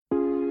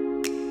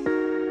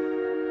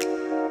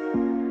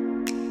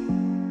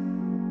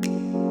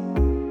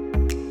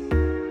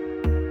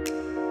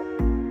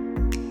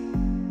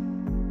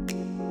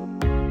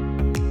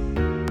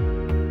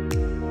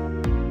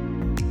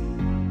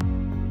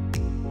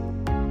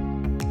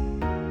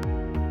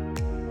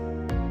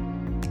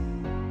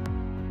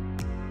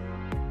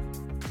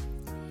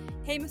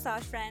Hey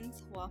massage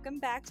friends, welcome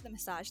back to the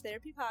Massage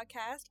Therapy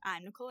Podcast.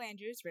 I'm Nicole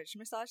Andrews, registered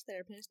massage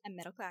therapist and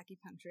medical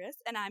acupuncturist,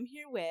 and I'm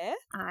here with...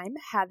 I'm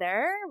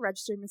Heather,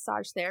 registered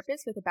massage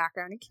therapist with a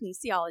background in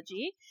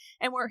kinesiology,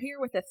 and we're here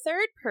with a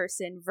third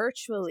person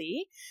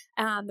virtually.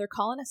 They're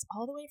calling us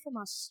all the way from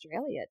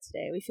Australia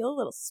today. We feel a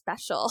little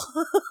special.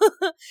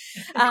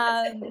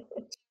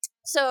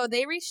 So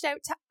they reached out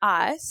to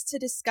us to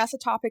discuss a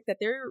topic that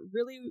they're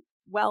really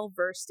well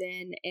versed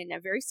in a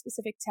very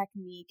specific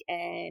technique,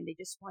 and they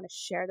just want to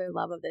share their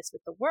love of this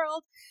with the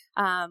world.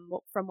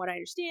 From what I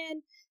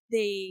understand,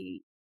 they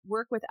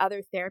work with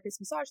other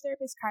therapists, massage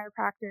therapists,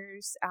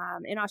 chiropractors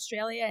in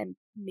Australia and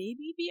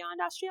maybe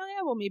beyond Australia.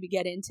 We'll maybe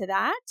get into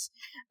that.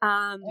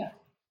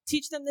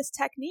 Teach them this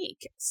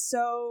technique.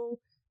 So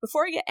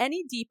before we get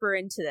any deeper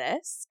into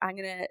this, I'm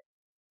going to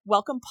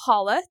welcome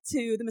Paula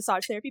to the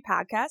Massage Therapy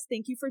Podcast.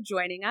 Thank you for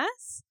joining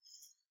us.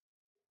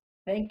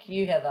 Thank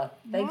you, Heather.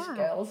 Thanks,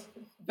 girls.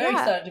 Very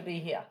excited to be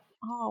here.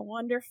 Oh,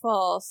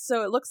 wonderful.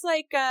 So it looks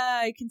like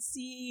I can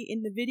see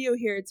in the video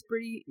here, it's a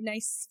pretty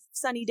nice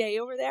sunny day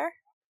over there.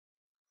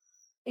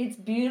 It's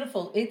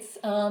beautiful. It's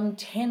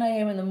 10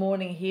 a.m. in the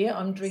morning here.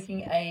 I'm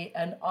drinking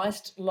an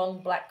iced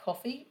long black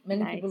coffee.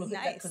 Many people look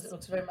at that because it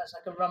looks very much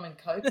like a rum and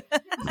coke.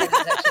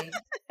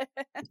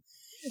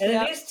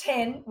 It is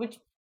 10, which...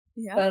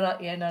 But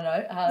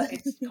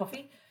it's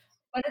coffee.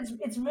 But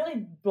it's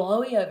really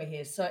blowy over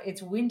here. So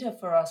it's winter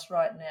for us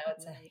right now.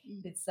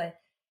 It's a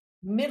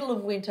middle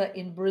of winter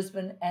in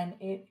Brisbane, and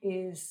it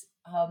is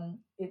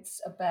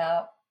it's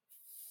about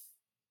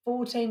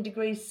 14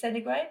 degrees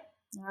centigrade.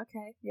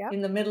 Okay. Yeah.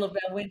 In the middle of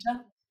our winter.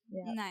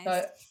 Yeah. Nice.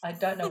 So I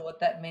don't know what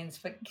that means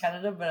for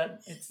Canada,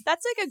 but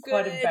that's like a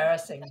quite good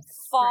embarrassing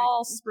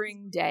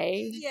spring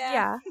day.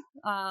 Yeah.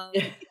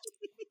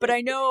 But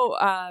I know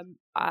I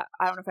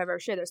don't know if I've ever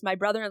shared this. My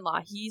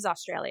brother-in-law, he's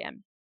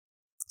Australian.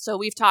 So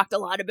we've talked a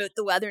lot about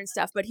the weather and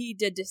stuff, but he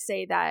did just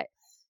say that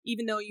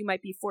even though you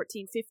might be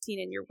 14, 15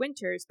 in your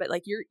winters, but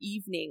like your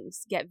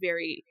evenings get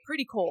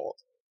pretty cold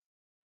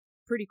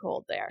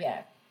there.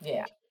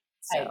 Yeah.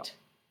 So, 8.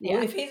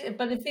 Well, if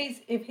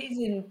he's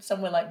in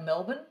somewhere like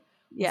Melbourne,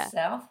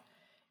 south,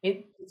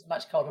 it's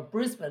much colder.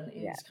 Brisbane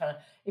is kind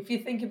of, if you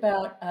think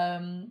about,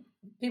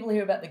 people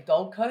hear about the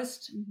Gold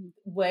Coast,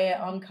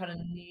 where I'm kind of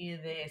near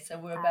there. So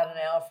we're about an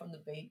hour from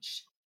the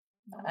beach.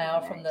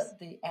 From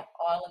the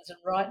islands, and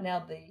right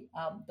now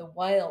the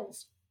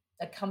whales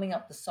are coming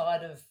up the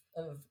side of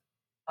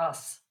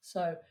us,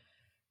 so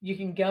you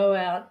can go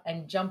out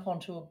and jump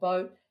onto a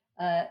boat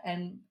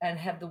and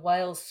have the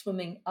whales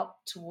swimming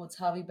up towards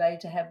Hervey Bay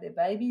to have their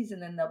babies,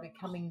 and then they'll be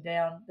coming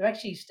down. They're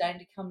actually starting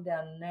to come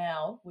down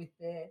now with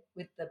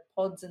the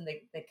pods and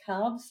their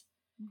calves,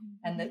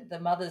 and the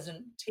mothers,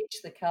 and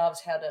teach the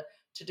calves how to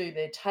do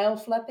their tail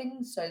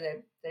flapping. So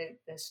they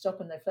stop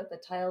and they flap their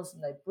tails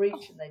and they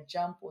breach and they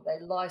jump, or they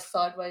lie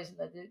sideways and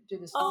they do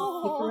this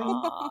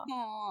flippering.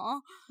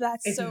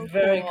 That's so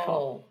very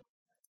cool.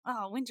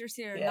 Oh, winters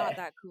here are not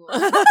that cool.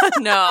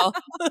 No,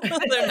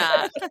 they're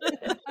not.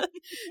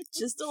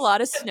 Just a lot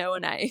of snow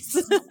and ice.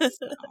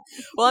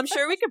 Well, I'm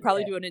sure we could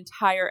probably do an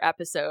entire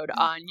episode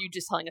on you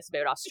just telling us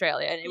about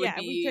Australia, and it would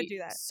be we could do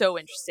that. So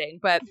interesting.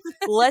 But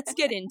let's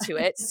get into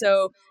it.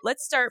 So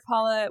let's start,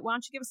 Paula. Why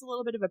don't you give us a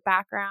little bit of a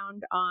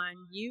background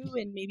on you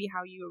and maybe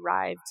how you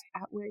arrived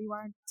at where you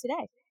are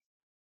today?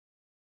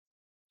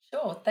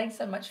 Sure. Thanks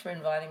so much for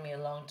inviting me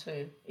along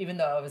too, even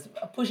though I was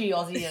a pushy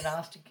Aussie and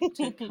asked to come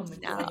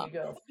and join you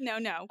girls. No.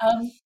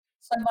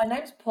 So my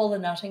name's Paula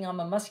Nutting. I'm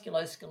a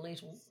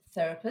musculoskeletal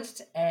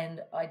therapist,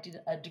 and I did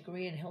a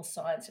degree in health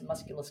science and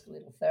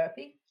musculoskeletal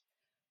therapy.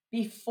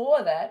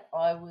 Before that,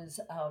 I was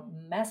a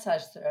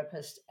massage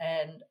therapist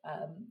and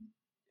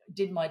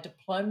did my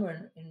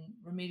diploma in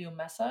remedial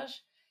massage.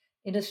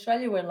 In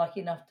Australia, we're lucky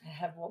enough to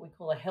have what we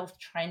call a health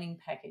training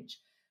package,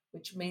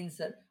 which means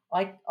that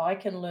I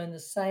can learn the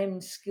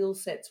same skill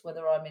sets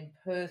whether I'm in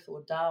Perth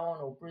or Darwin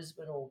or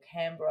Brisbane or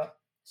Canberra.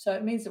 So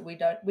it means that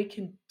we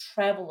can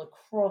travel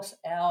across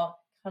our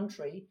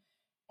country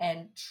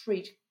and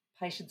treat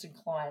patients and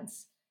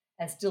clients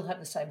and still have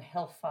the same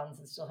health funds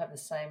and still have the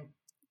same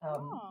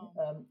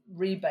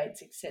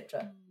rebates,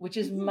 etc., which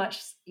is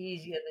much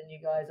easier than you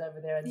guys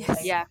over there in the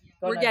States. Yeah,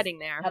 we're getting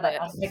there. How they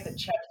unpick the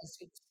chapters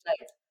in the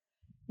States.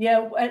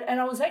 Yeah, and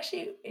I was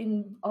actually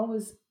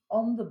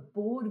on the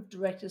board of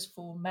directors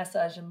for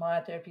Massage and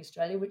Myotherapy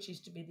Australia, which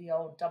used to be the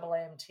old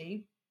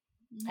AAMT,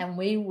 and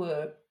we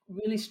were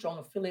really strong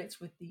affiliates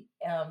with the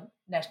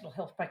National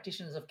Health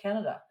Practitioners of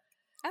Canada.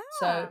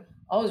 So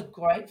I was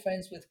great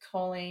friends with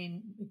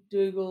Colleen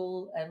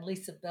McDougall and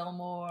Lisa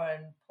Belmore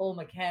and Paul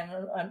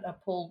McCann and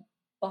Paul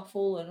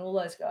Buffle and all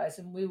those guys,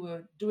 and we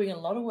were doing a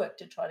lot of work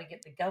to try to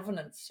get the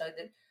governance so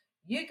that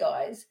you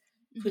guys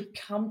could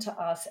come to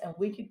us and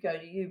we could go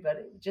to you, but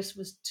it just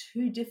was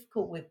too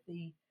difficult with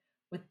the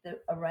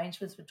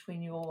arrangements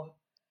between your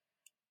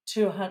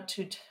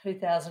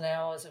 2,000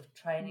 hours of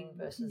training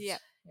versus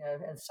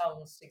and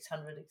some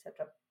 600,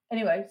 etc.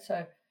 Anyway,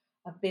 so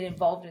I've been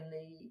involved in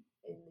the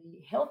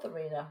health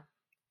arena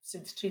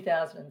since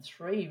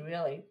 2003,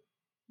 really.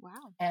 Wow.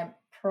 And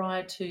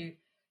prior to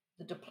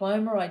the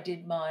diploma,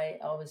 I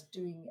was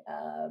doing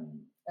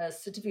a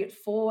certificate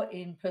 4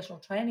 in personal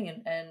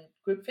training and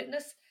group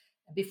fitness.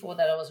 And before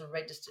that, I was a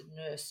registered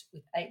nurse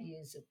with 8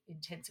 years of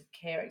intensive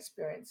care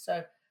experience.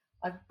 So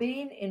I've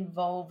been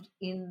involved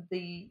in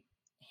the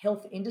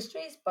health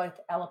industries, both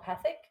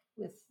allopathic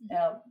with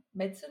our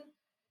medicine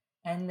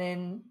and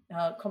then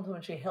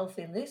complementary health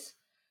in this.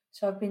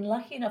 So I've been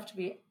lucky enough to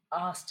be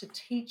asked to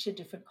teach at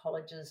different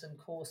colleges and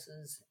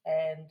courses,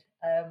 and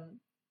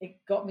it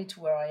got me to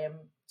where I am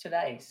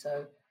today.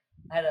 So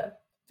I had a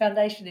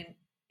foundation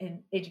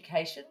in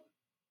education,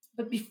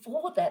 but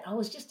before that, I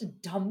was just a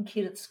dumb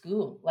kid at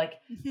school. Like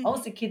I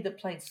was the kid that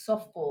played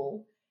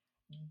softball,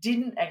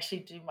 didn't actually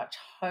do much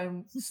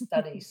home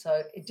study.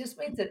 So it just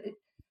means that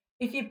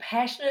if you're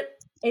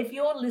passionate, if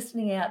you're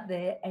listening out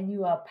there and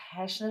you are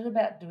passionate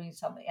about doing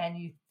something and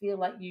you feel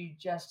like you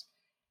just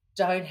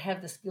don't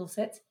have the skill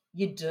sets,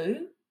 you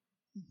do.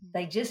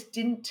 They just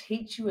didn't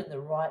teach you in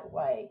the right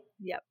way.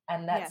 Yep.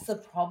 And that's the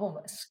problem.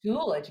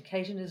 School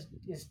education is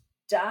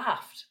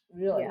daft,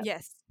 really.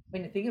 Yes.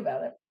 When you think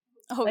about it.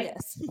 Oh, like,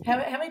 yes. How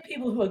many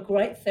people who are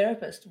great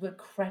therapists were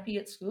crappy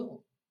at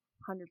school?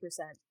 100%.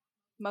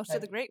 Most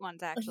of the great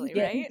ones, actually,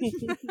 right?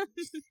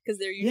 Because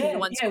they're usually the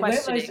ones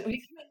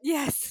questioning.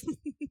 Yes.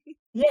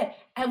 Yeah,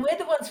 and we're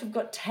the ones who've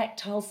got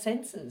tactile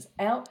senses.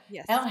 Our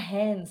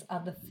hands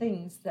are the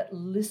things that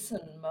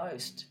listen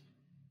most.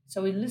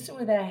 So we listen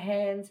with our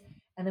hands,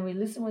 and then we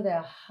listen with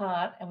our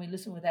heart, and we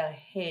listen with our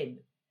head.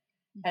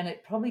 And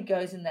it probably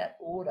goes in that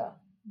order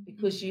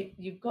because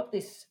you've got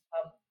this.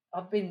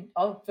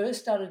 I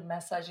first started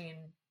massaging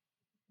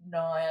in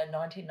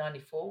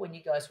 1994 when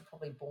you guys were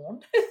probably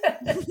born.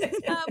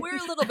 We're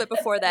a little bit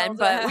before then,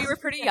 but we were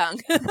pretty young.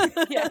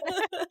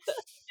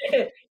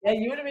 yeah,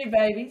 you would have been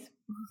babies.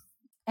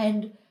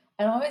 And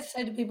I always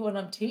say to people when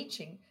I'm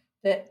teaching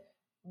that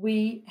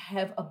we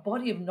have a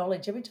body of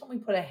knowledge. Every time we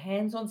put our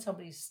hands on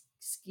somebody's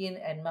skin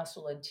and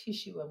muscle and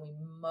tissue and we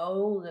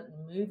mold it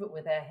and move it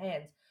with our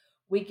hands,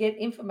 we get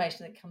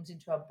information that comes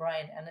into our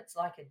brain, and it's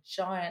like a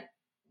giant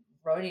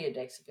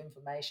Rolodex of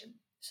information.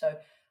 So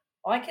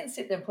I can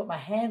sit there and put my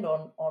hand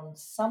on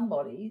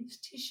somebody's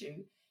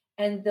tissue,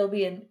 and there'll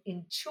be an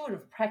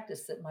intuitive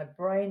practice that my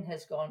brain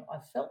has gone, I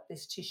felt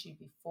this tissue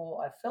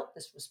before, I felt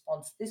this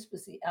response, this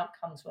was the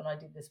outcomes when I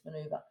did this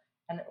maneuver.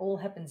 And it all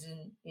happens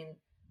in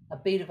a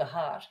beat of a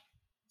heart.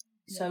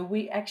 Yeah. So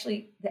we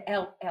actually,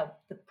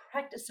 the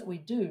practice that we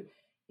do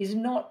is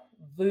not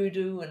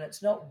voodoo, and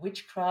it's not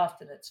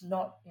witchcraft, and it's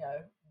not,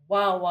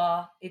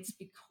 wah-wah. It's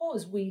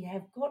because we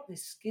have got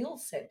this skill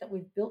set that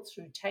we've built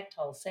through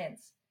tactile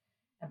sense.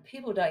 And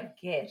people don't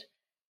get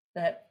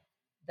that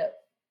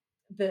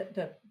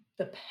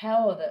the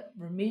power that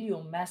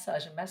remedial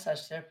massage and massage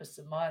therapists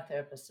and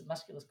myotherapists and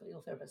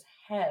musculoskeletal therapists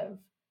have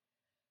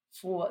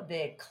for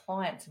their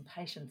clients and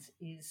patients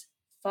is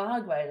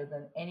far greater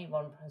than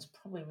anyone has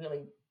probably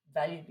really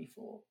valued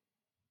before.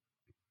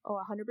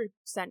 Oh, 100%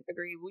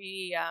 agree.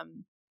 We,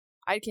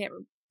 I can't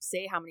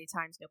say how many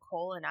times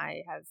Nicole and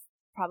I have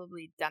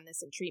probably done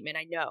this in treatment.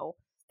 I know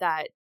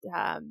that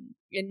a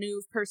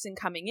new person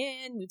coming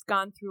in, we've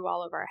gone through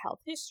all of our health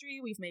history,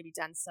 we've maybe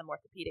done some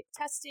orthopedic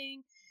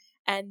testing,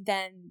 and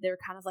then they're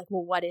kind of like,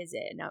 well, what is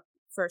it? Now,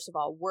 first of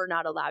all, we're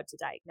not allowed to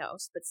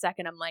diagnose, but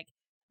second, I'm like,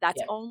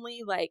 that's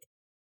only like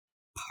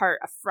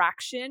a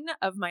fraction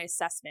of my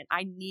assessment.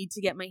 I need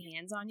to get my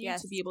hands on you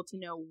to be able to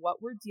know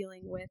what we're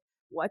dealing with,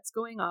 what's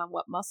going on,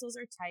 what muscles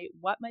are tight,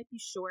 what might be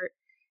short,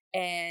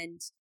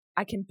 and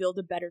I can build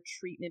a better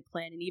treatment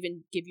plan and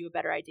even give you a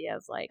better idea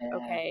of like,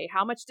 okay,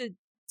 how much did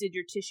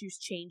your tissues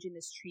change in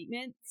this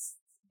treatment?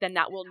 Then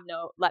that will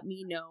let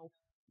me know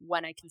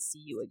when I can see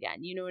you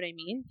again. You know what I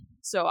mean?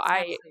 So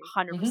I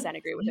 100%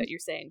 agree with what you're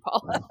saying,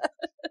 Paula.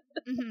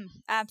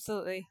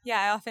 Absolutely. Yeah,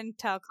 I often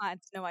tell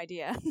clients no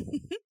idea.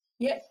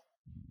 Yeah.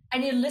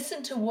 And you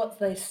listen to what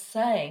they're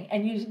saying,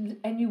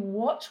 and you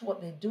watch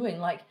what they're doing.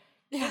 Like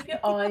keep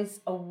your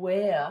eyes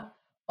aware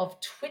of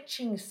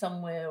twitching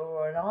somewhere,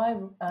 or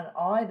an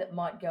eye that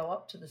might go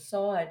up to the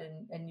side,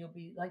 and you'll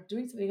be like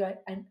doing something, you go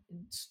and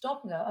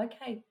stop and go,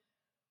 okay,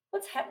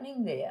 what's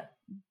happening there?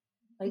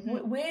 Like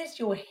where's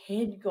your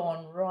head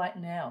gone right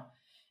now?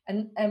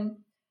 And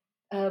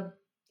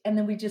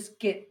then we just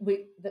get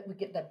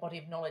that body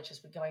of knowledge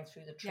as we're going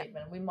through the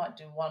treatment. And we might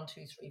do 1,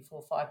 2, 3,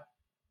 4, 5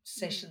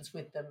 sessions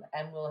with them,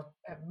 and we'll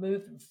have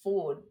moved them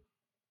forward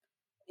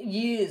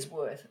years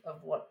worth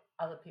of what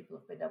other people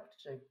have been able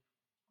to do.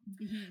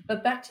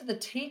 But back to the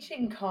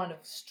teaching kind of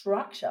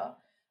structure,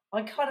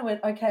 I kind of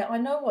went, okay, I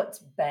know what's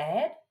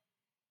bad.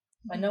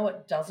 I know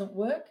what doesn't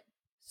work.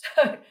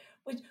 So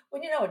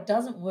when you know it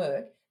doesn't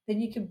work,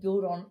 then you can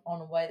build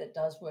on a way that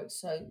does work.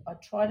 So I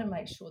try to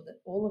make sure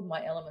that all of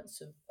my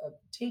elements of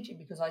teaching,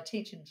 because I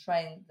teach and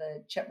train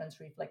the Chapman's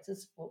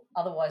Reflexes, or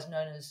otherwise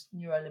known as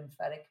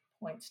neurolymphatic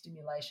point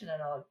stimulation,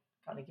 and I'll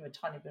kind of give a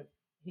tiny bit of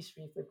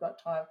history if we've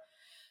got time.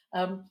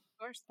 Of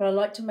course. But I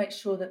like to make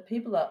sure that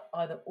people are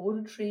either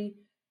auditory,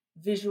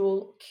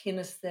 visual,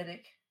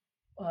 kinesthetic,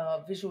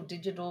 visual,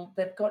 digital.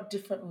 They've got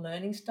different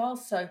learning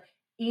styles. So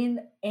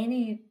in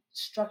any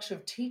structure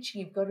of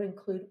teaching, you've got to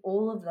include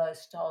all of those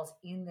styles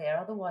in there.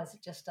 Otherwise,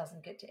 it just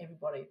doesn't get to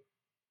everybody.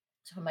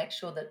 So I make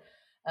sure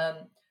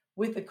that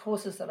with the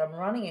courses that I'm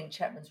running in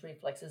Chapman's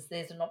Reflexes,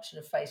 there's an option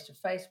of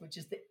face-to-face, which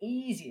is the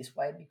easiest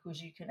way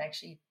because you can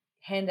actually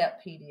hand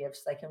out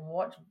PDFs. They can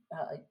watch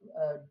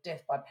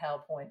Death by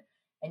PowerPoint,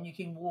 and you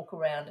can walk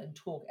around and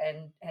talk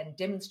and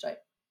demonstrate.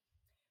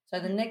 So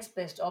the next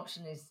best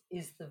option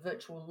is the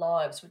virtual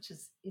lives, which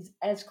is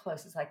as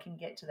close as I can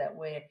get to that,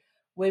 where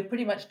we're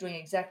pretty much doing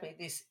exactly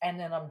this, and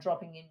then I'm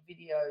dropping in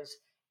videos,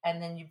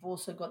 and then you've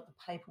also got the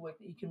paperwork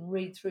that you can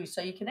read through.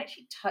 So you can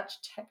actually touch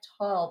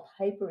tactile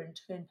paper and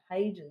turn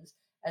pages,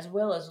 as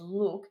well as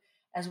look,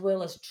 as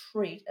well as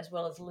treat, as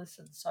well as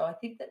listen. So I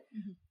think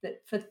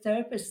that for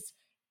therapists,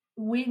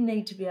 we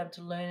need to be able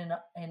to learn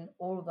in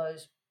all of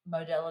those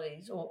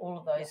modalities or all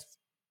of those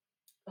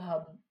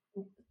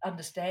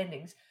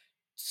understandings,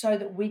 so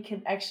that we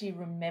can actually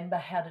remember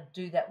how to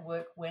do that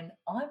work when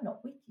I'm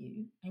not with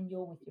you and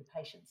you're with your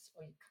patients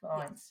or your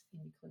clients in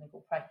your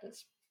clinical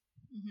practice.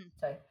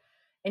 So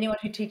anyone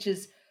who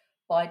teaches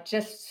by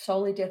just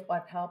solely Death by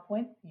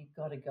PowerPoint, you've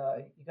got to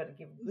go. You've got to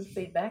give good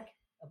feedback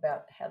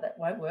about how that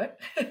won't work.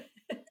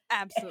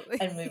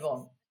 Absolutely. And move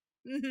on.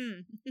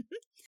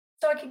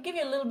 So I can give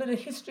you a little bit of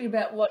history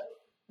about what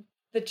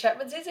the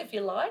Chapman's is, if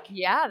you like.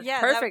 Yeah,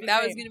 perfect.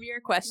 That was going to be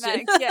your question.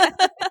 Thanks. Yeah.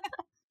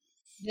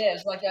 Yeah,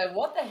 it's like,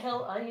 what the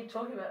hell are you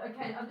talking about?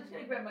 Okay, I'm just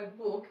going to grab my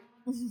book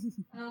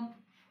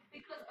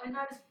because I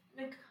noticed,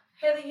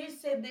 Heather, you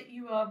said that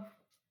you are.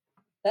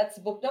 That's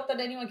the book. Not that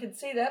anyone can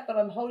see that, but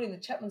I'm holding the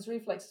Chapman's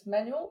Reflexes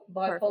Manual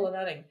by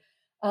Paula.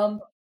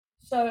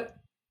 So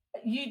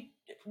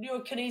you're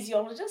a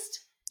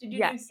kinesiologist. Did you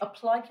do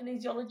applied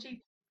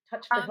kinesiology,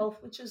 touch for health,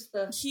 which is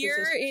the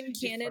here in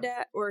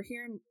Canada or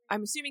here in,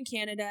 I'm assuming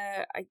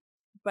Canada,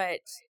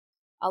 but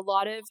a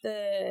lot of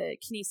the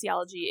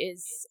kinesiology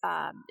is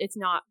it's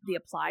not the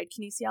applied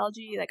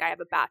kinesiology. Like I have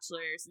a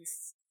bachelor's in,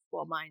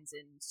 mine's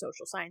in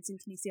social science and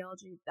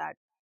kinesiology. That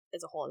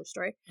is a whole other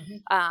story.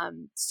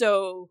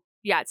 So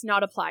yeah, it's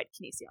not applied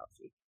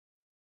kinesiology.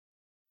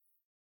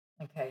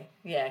 Okay,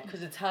 yeah,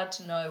 because it's hard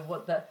to know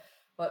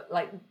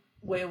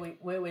where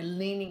we're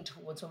leaning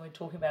towards when we're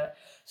talking about it.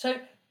 So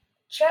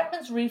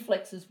Chapman's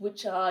reflexes,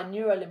 which are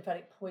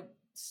neurolymphatic point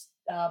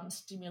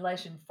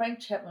stimulation. Frank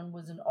Chapman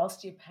was an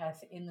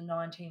osteopath in the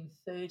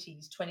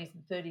 1930s, 20s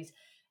and 30s,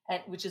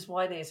 and which is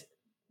why there's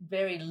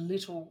very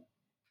little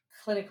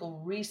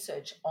clinical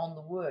research on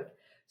the work.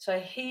 So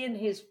he and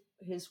his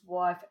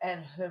wife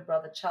and her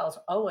brother Charles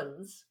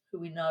Owens, who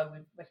we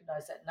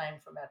recognise that name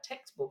from our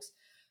textbooks,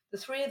 the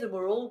three of them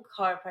were all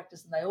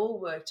chiropractors, and they all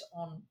worked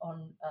on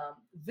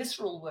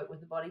visceral work with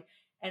the body.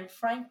 And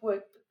Frank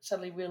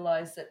suddenly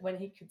realised that when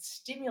he could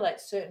stimulate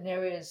certain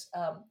areas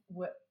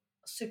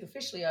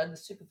superficially on the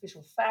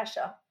superficial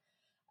fascia,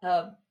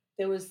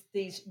 there was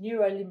these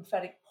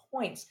neurolymphatic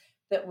points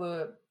that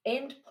were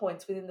end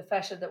points within the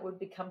fascia that would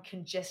become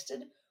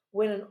congested.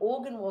 When an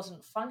organ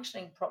wasn't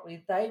functioning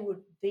properly,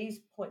 these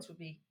points would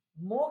be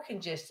more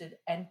congested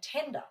and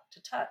tender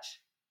to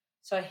touch.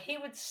 So he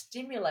would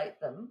stimulate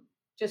them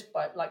just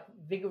by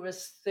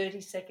vigorous 30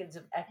 seconds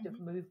of active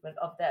movement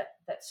of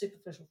that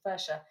superficial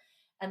fascia,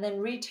 and then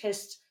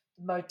retest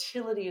the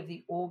motility of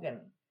the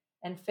organ,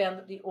 and found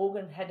that the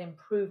organ had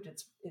improved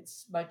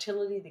its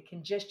motility. The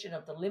congestion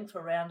of the lymph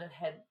around it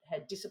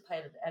had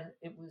dissipated, and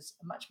it was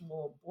a much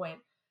more buoyant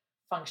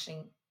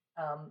functioning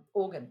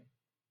organ.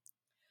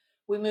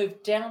 We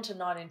moved down to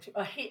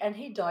 1950, and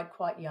he died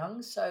quite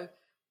young. So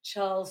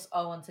Charles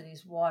Owens and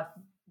his wife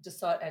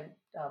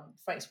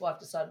Frank's wife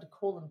decided to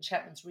call them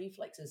Chapman's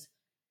Reflexes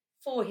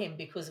for him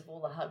because of all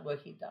the hard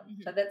work he'd done.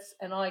 So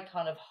and I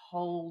kind of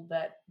hold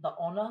the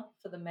honour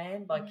for the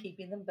man by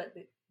keeping them, but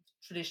the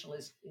traditional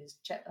is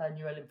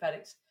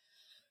neurolymphatics.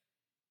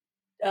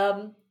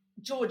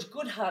 George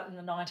Goodhart in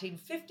the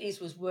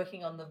 1950s was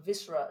working on the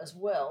viscera as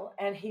well,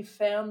 and he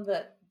found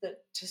that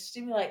to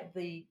stimulate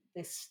the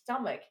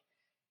stomach,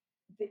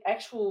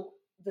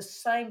 the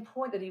same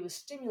point that he was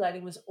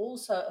stimulating was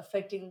also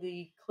affecting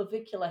the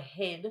clavicular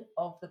head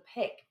of the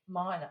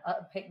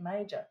pec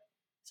major.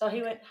 So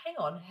he went, hang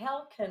on,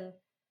 how can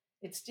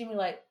it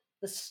stimulate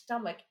the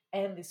stomach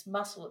and this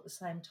muscle at the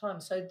same time?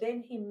 So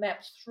then he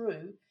mapped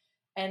through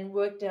and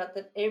worked out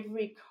that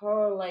every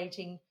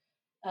correlating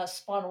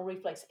spinal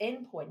reflex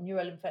endpoint,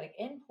 neurolymphatic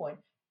endpoint,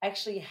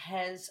 actually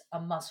has a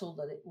muscle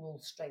that it will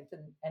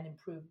strengthen and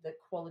improve the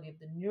quality of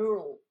the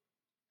neural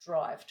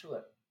drive to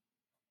it.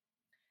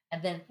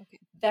 And then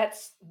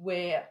that's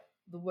where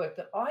the work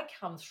that I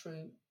come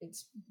through,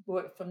 it's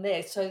work from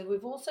there. So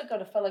we've also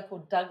got a fellow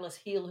called Douglas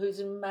Heel, who's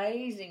an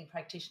amazing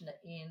practitioner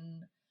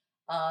in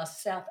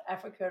South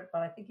Africa,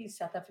 but I think he's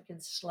South African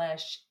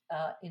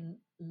 / in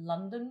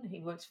London. He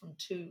works from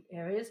two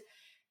areas.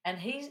 And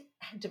he's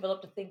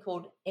developed a thing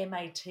called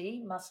MAT,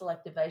 muscle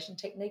activation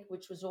technique,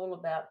 which was all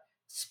about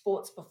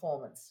sports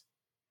performance.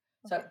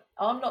 So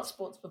I'm not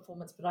sports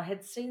performance, but I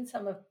had seen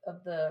some of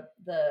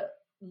the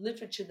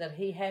literature that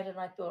he had, and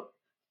I thought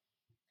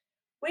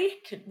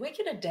we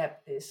could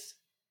adapt this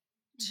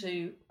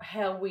to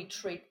how we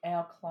treat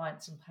our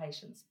clients and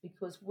patients,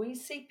 because we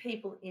see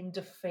people in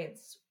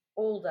defense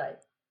all day.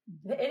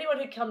 Anyone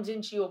who comes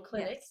into your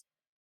clinic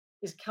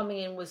is coming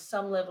in with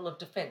some level of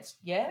defense.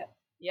 Yeah.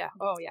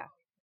 Oh yeah.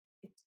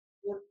 It's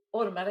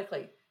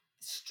automatically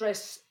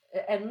stress,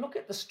 and look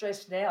at the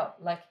stress now.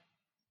 Like,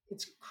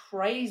 it's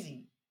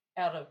crazy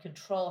out of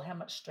control how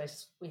much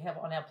stress we have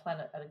on our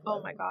planet at a global.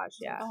 Oh my gosh,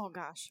 yeah. Oh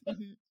gosh.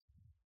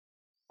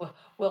 Well,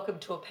 welcome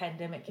to a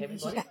pandemic,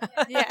 everybody.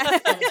 Yeah.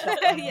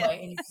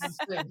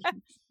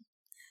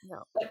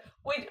 No.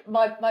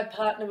 My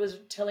partner was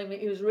telling me,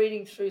 he was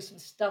reading through some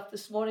stuff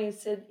this morning and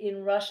said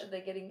in Russia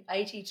they're getting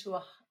 80 to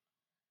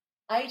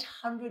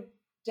 800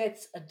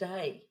 deaths a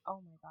day.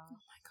 Oh my gosh.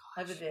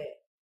 Over there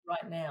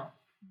right now,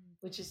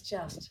 which is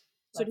just.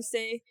 So to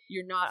say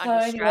you're not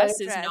under stress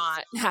is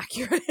not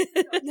accurate.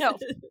 No.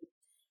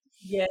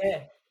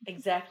 Yeah,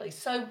 exactly.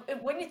 So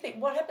when you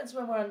think, what happens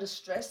when we're under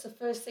stress, the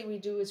first thing we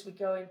do is we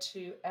go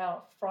into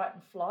our fright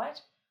and flight,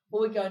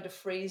 or we go into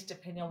freeze,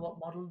 depending on what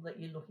model that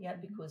you're looking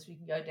at, because we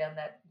can go down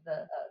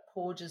the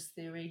Porges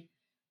theory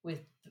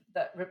with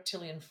that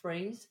reptilian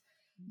freeze.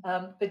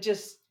 But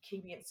just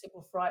keeping it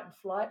simple, fright and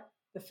flight.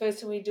 The first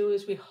thing we do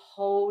is we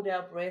hold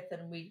our breath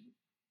and we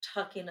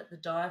tuck in at the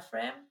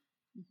diaphragm.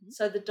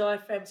 So the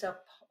diaphragm's our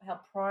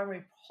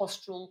primary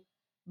postural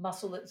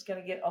muscle that's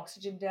going to get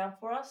oxygen down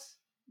for us.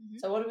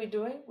 So what are we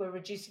doing? We're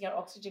reducing our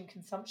oxygen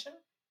consumption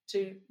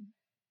to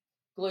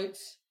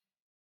glutes.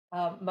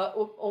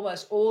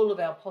 Almost all of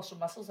our postural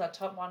muscles, our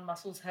type 1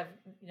 muscles have,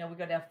 we've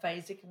got our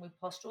phasic and we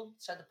postural.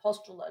 So the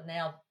postural are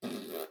now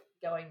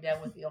going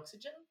down with the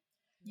oxygen.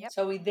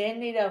 So we then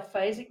need our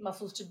phasic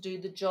muscles to do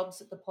the jobs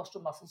that the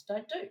postural muscles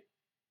don't do.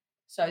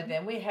 So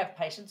then we have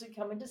patients who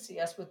come in to see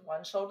us with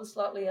one shoulder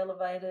slightly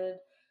elevated,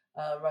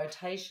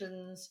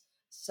 rotations,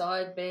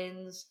 side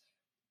bends,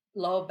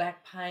 lower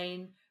back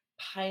pain,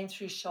 pain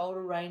through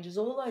shoulder ranges,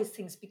 all those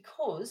things,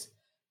 because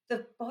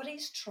the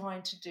body's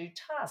trying to do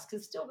tasks.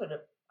 It's still got to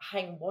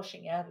hang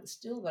washing out. It's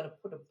still got to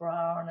put a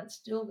bra on. It's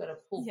still got to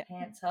pull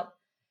pants up.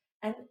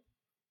 And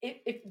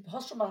if the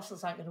postural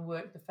muscles aren't going to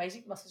work, the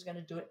phasic muscles are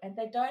going to do it, and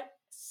they don't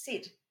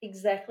sit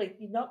exactly.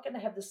 You're not going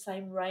to have the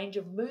same range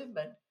of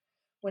movement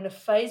when a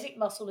phasic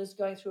muscle is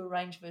going through a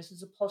range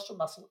versus a postural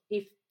muscle.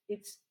 If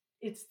it's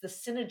the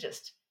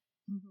synergist,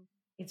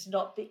 it's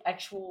not the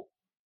actual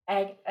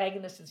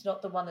agonist. It's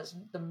not the one that's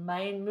the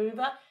main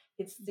mover.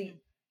 It's the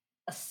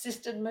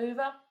assisted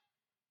mover.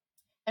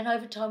 And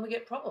over time we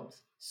get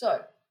problems.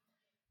 So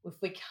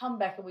if we come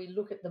back and we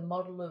look at the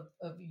model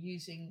of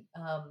using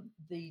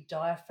the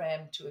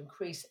diaphragm to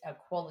increase our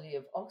quality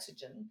of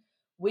oxygen,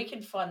 we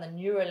can find the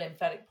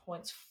neurolymphatic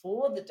points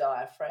for the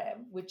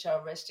diaphragm, which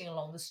are resting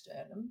along the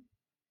sternum,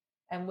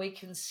 and we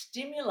can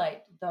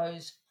stimulate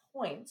those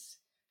points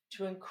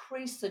to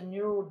increase the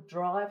neural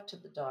drive to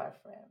the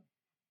diaphragm.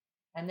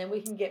 And then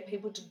we can get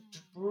people to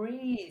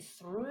breathe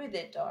through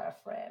their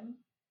diaphragm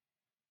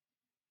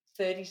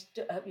 30,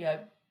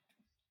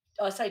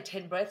 I say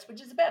 10 breaths,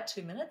 which is about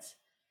 2 minutes,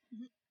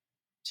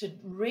 to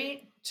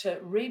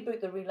reboot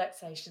the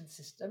relaxation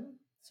system.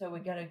 So we're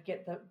going to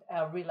get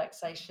our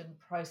relaxation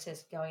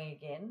process going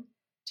again,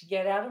 to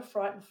get out of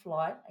fright and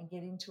flight and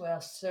get into our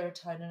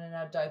serotonin and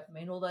our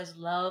dopamine, all those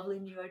lovely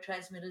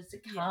neurotransmitters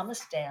that calm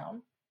us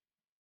down.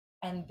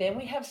 And then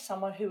we have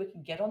someone who we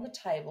can get on the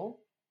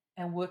table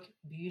and work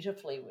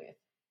beautifully with.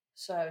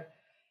 So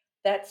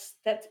it's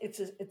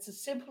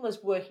as simple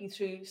as working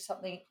through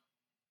something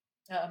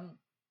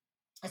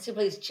as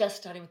simply as just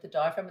starting with the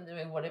diaphragm and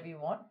doing whatever you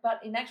want.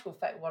 But in actual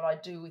fact, what I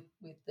do with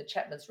the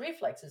Chapman's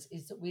reflexes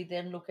is that we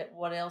then look at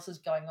what else is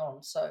going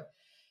on. So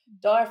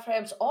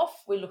diaphragm's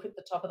off, we look at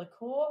the top of the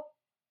core,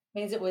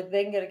 means that we're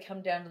then going to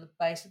come down to the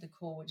base of the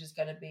core, which is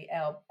going to be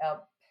our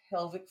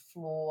pelvic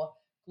floor,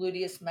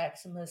 gluteus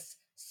maximus,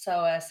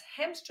 psoas,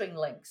 hamstring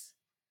links.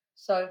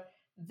 So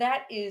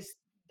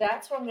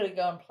that's what I'm going to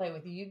go and play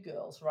with you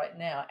girls right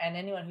now. And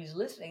anyone who's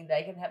listening,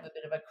 they can have a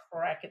bit of a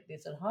crack at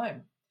this at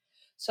home.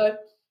 So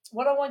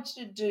what I want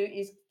you to do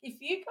is,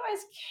 if you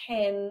guys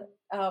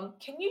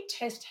can you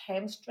test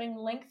hamstring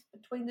length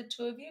between the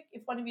two of you?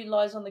 If one of you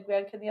lies on the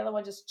ground, can the other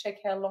one just check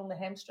how long the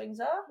hamstrings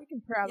are? We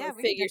can probably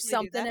figure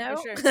something out.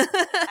 For sure.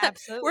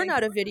 Absolutely. We're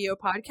not a video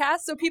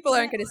podcast, so people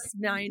aren't going to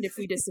mind if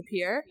we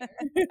disappear.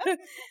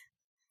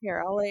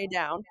 Here, I'll lay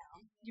down.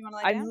 You want to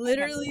lay I'm down?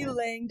 literally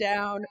laying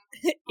down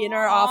in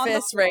our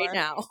office right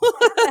now.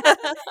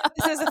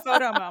 This is a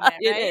photo moment, right?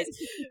 It is.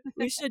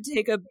 We should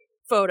take a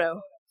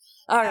photo.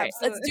 All right,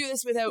 Absolutely. let's do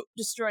this without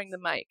destroying the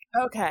mic.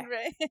 Okay.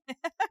 Right.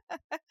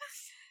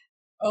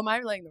 Oh, am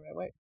I laying the right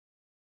way?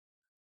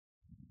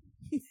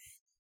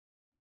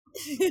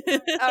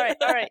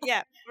 All right.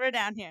 Yeah, we're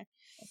down here.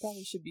 I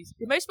probably should be.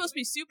 Am I supposed to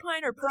be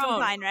supine or prone?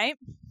 Supine, right?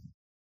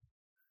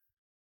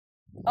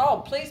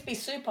 Oh, please be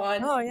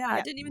supine. Oh, yeah.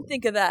 I didn't even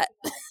think of that.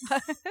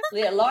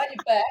 Yeah, lie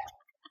your back.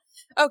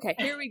 Okay,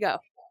 here we go.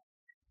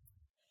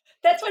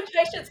 That's when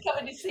patients come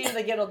in to see you,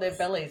 they get on their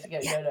bellies and go,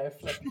 no,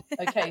 flip.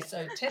 Okay,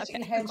 so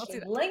testing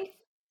hamstring length.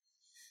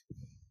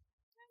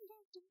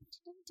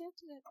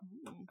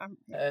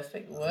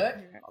 Perfect work.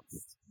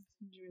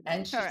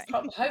 And she's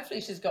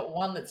hopefully she's got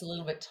one that's a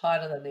little bit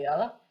tighter than the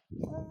other.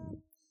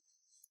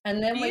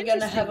 And then we're going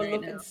to have a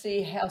look and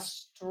see how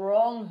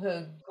strong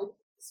her.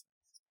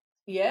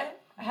 Yeah,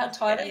 how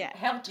tight?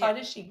 How tight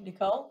is she,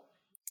 Nicole?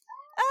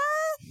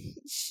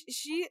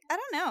 She I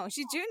don't know.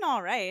 She's doing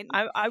all right.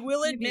 I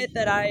will admit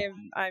that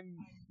I'm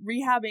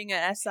rehabbing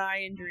an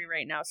SI injury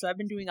right now, so I've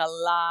been doing a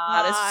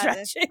lot of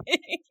stretching.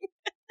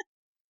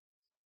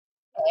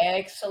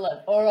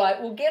 Excellent. All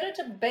right, we'll get her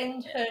to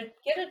bend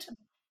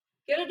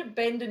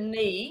a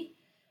knee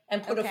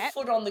and put a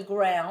foot on the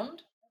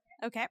ground.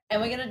 Okay.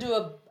 And we're going to do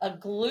a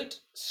glute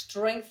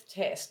strength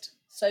test.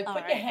 So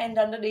put your hand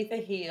underneath the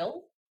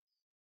heel.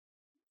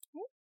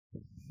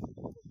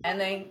 And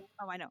then,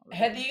 I know.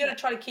 Heather, you're going to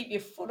try to keep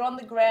your foot on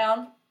the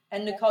ground.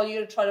 And Nicole, you're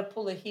going to try to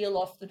pull the heel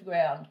off the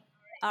ground.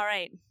 All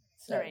right.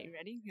 So, all right, you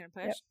ready? You're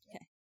going to push?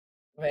 Yep.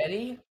 Okay.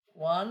 Ready?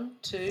 1,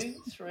 2,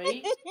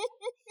 3.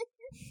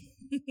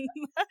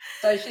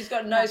 So she's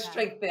got no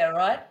strength there,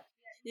 right?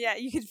 Yeah,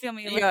 you can feel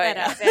me lift that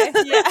up there.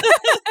 Yeah.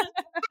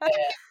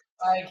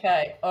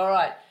 Okay. All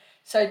right.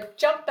 So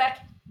jump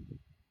back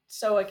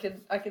so I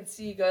can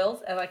see you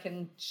girls and I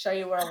can show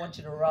you where I want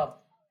you to rub.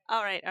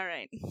 All right.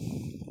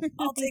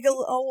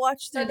 I'll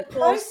watch the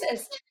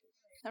process.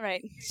 All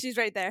right. She's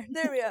right there.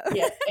 There we go.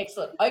 Yeah,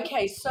 excellent.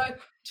 Okay, so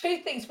 2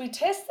 things. We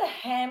test the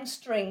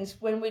hamstrings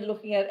when we're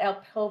looking at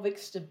our pelvic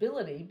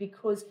stability,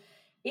 because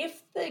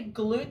if the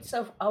glutes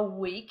are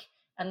weak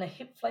and the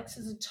hip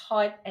flexors are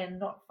tight and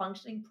not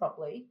functioning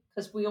properly,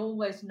 because we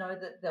always know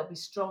that they'll be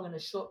strong in a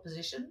short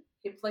position,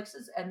 hip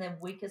flexors, and then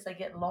weak as they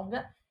get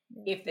longer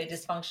if they're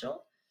dysfunctional.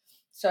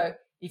 So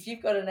if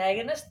you've got an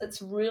agonist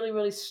that's really,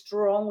 really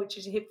strong, which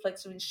is your hip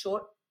flexor in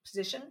short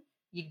position,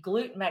 your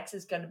glute max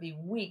is going to be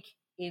weak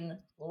in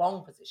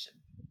long position.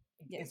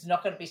 It's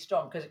not going to be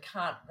strong because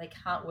they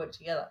can't work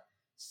together.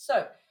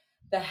 So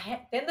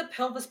then the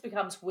pelvis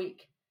becomes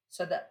weak.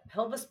 So that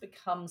pelvis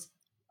becomes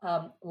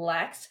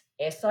lax,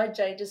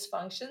 SIJ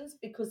dysfunctions,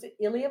 because the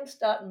ilium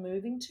start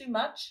moving too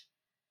much.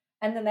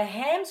 And then the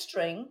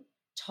hamstring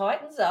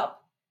tightens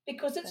up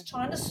because it's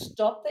trying to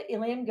stop the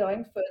ilium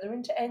going further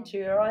into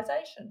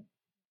anteriorization.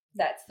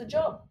 That's the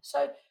job.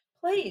 So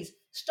please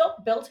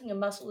stop belting a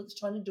muscle that's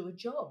trying to do a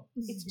job.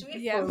 It's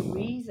doing it for a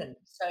reason.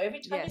 So every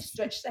time you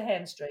stretch the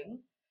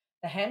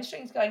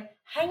hamstring's going,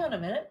 hang on a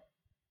minute.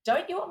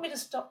 Don't you want me to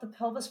stop the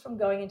pelvis from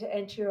going into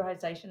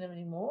anteriorization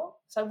anymore?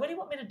 So what do you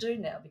want me to do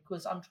now?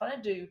 Because I'm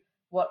trying to do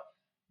what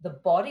the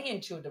body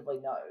intuitively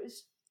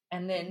knows,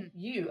 and then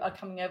you are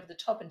coming over the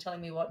top and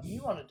telling me what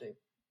you want to do.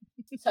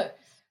 So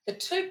the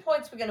 2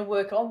 points we're going to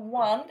work on,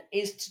 one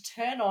is to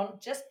turn on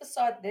just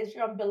beside, there's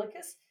your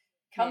umbilicus,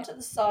 come to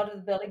the side of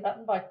the belly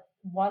button by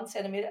 1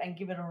 centimeter and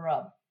give it a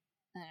rub.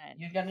 All right.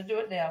 You're going to do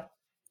it now.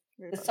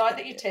 The side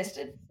that you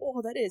tested.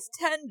 Oh, that is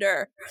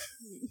tender.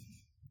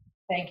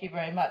 Thank you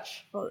very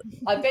much.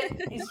 I bet,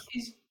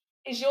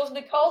 is yours,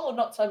 Nicole, or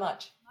not so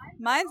much?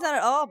 Mine's not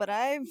at all, but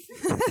I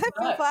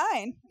feel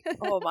fine.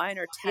 Oh, mine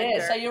are tender.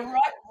 Yeah, so you're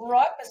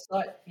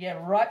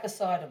right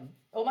beside them,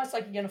 almost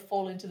like you're going to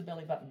fall into the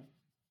belly button.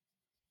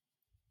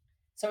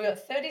 So we've got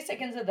 30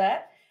 seconds of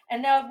that.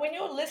 And now when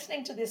you're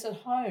listening to this at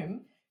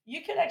home,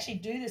 you can actually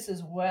do this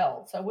as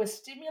well. So we're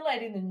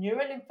stimulating the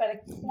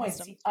neurolymphatic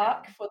points, the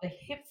arc for the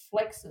hip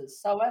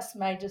flexors, psoas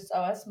major,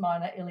 psoas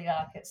minor,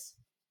 iliacus.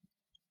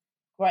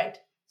 Great.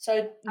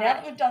 So now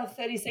that we've done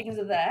 30 seconds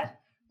of that,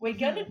 we're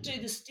going to do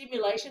the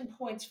stimulation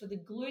points for the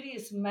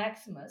gluteus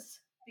maximus,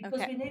 because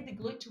we need the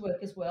glute to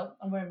work as well.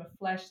 I'm wearing my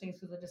flash things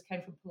because I just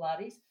came from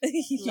Pilates.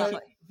 So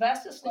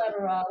vastus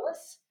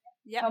lateralis,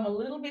 come a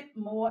little bit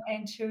more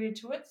anterior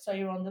to it. So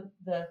you're on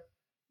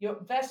your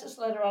vastus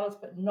lateralis,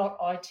 but not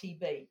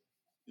ITB.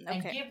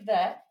 And give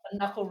that a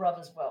knuckle rub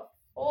as well,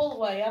 all the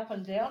way up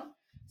and down.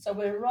 So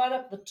we're right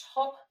up the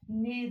top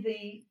near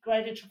the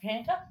greater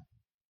trochanter,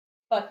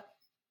 but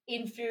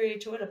inferior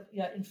to it,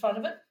 in front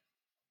of it.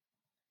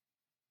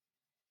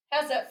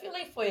 How's that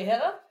feeling for you,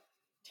 Heather?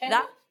 Tender?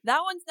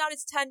 That one's not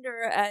as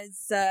tender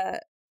as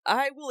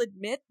I will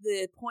admit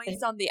the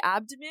points on the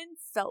abdomen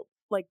felt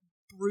like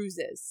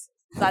bruises.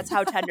 That's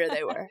how tender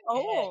they were.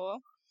 Oh.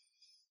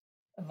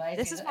 Amazing.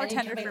 This is more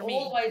tender for me.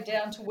 All the way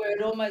down to where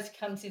it almost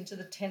comes into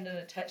the tendon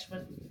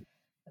attachment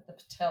at the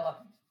patella.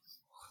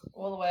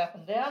 All the way up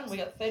and down. We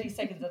got 30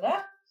 seconds of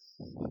that.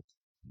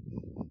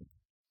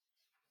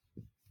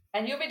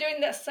 And you'll be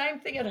doing that same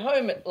thing at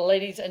home,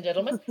 ladies and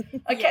gentlemen.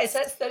 Okay, so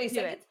that's 30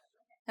 seconds.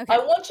 Okay. I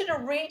want you to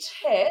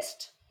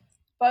retest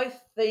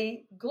both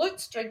the glute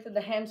strength and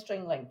the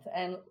hamstring length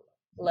and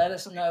let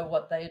us know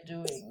what they're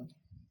doing.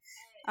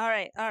 All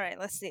right.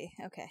 Let's see.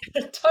 Okay.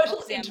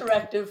 Total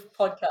interactive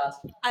podcast.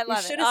 I love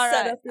it. You should have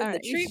set up in the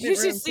treatment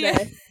room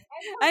today.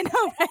 I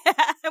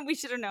know. We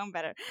should have known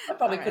better. I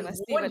probably could have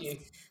warned you.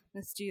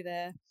 Let's do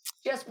the...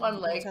 Just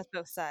one leg. Test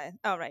both sides.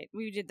 Oh, right.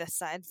 We did this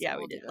side. So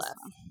we did left.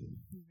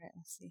 All right,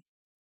 let's see.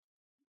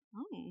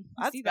 Oh,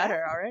 that's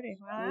better already.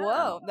 Wow.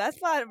 Whoa, that's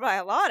by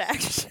a lot,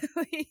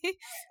 actually.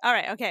 All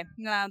right, okay.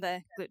 Now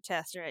the glute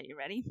test. All right, you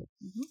ready?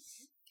 Mm-hmm.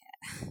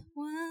 Okay.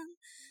 1,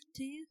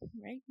 2,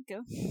 right,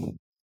 go.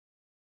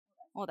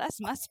 Well,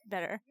 that's much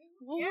better.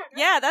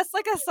 Yeah, that's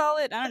like a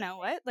solid, I don't know,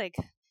 what, like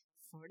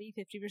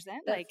 40-50%?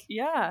 Like,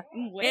 yeah.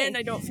 And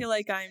I don't feel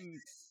like I'm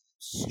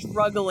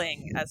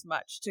struggling as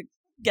much to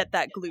get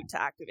that glute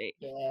to activate.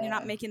 You're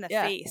not making the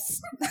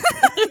face.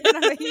 You're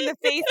not making the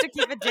face to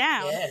keep it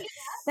down. Yeah.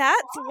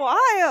 That's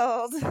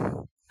wild.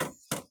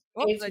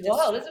 It's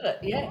wild, isn't it?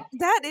 Yeah.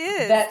 That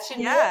is. That's your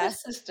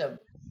nervous system.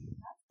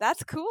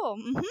 That's cool.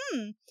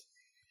 Mm-hmm.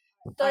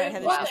 So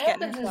what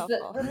happens is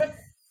that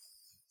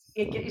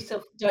get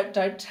yourself,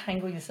 don't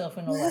tangle yourself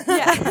in all that.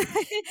 Yeah.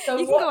 So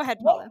you can go ahead,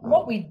 Paula.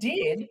 What we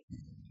did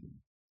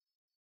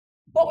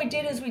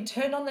is we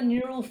turned on the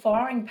neural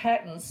firing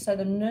patterns, so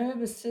the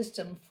nervous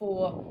system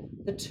for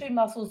the two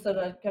muscles that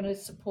are going to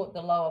support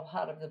the lower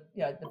part of the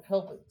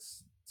pelvic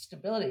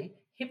stability,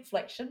 hip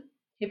flexion,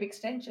 hip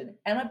extension.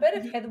 And I bet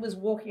if Heather was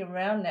walking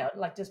around now,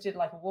 like just did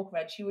like a walk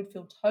around, she would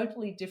feel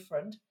totally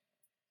different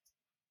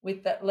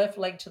with that left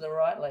leg to the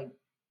right leg.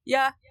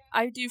 Yeah,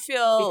 I do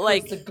feel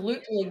like the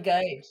glute will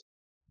engage.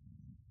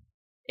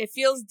 It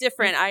feels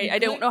different. I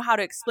don't know how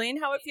to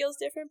explain how it feels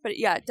different, but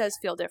yeah, it does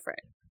feel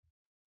different.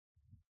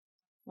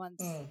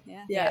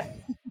 Yeah.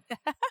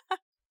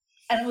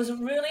 And it was a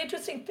really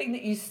interesting thing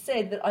that you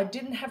said, that I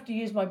didn't have to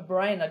use my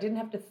brain. I didn't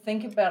have to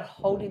think about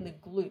holding the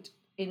glute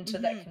into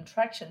that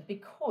contraction,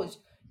 because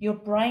your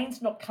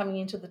brain's not coming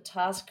into the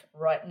task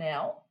right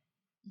now.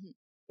 Mm-hmm.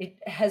 It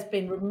has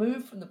been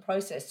removed from the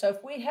process. So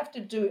if we have to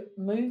do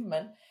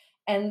movement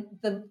and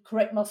the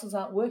correct muscles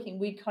aren't working,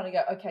 we kind of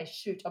go, okay,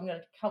 shoot, I'm going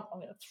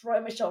to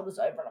throw my shoulders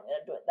over and I'm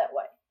going to do it that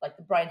way. Like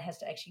the brain has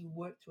to actually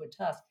work through a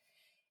task.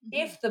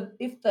 Mm-hmm.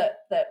 If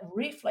that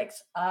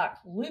reflex arc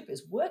loop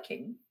is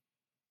working,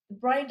 the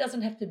brain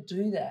doesn't have to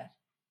do that.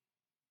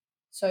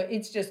 So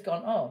it's just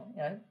gone,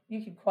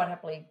 you can quite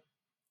happily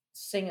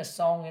sing a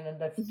song in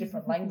a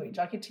different language.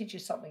 I could teach you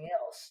something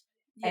else,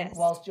 and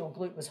whilst your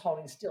glute was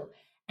holding still.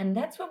 And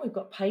that's when we've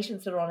got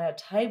patients that are on our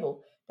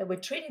table that we're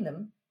treating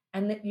them,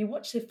 and that you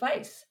watch their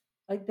face,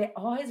 like their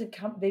eyes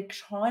they're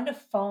trying to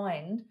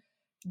find,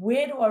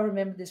 where do I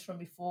remember this from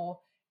before?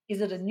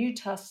 Is it a new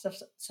task?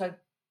 So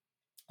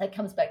that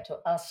comes back to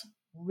us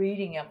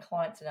reading our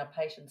clients and our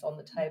patients on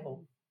the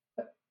table.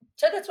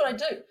 So that's what I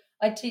do.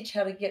 I teach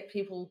how to get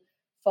people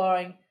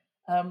firing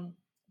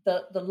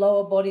the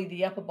lower body,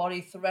 the upper body,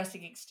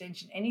 thoracic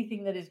extension,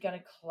 anything that is going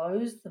to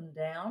close them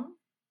down.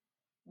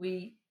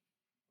 We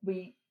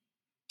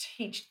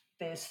teach,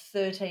 there's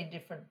 13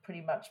 different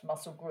pretty much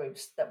muscle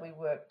groups that we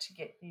work to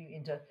get you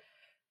into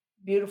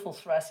beautiful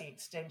thoracic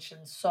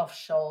extension, soft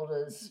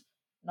shoulders,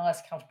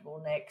 nice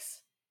comfortable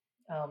necks,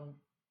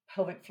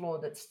 pelvic floor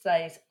that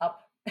stays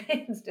up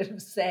instead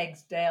of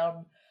sags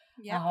down.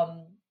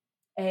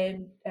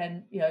 And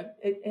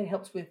it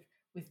helps with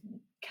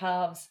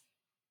calves,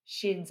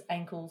 shins,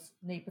 ankles,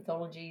 knee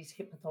pathologies,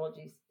 hip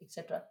pathologies,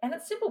 etc. And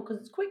it's simple because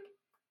it's quick.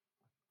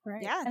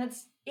 Right. Yeah. And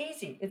it's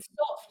easy. It's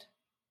soft.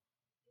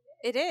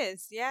 It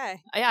is, yeah.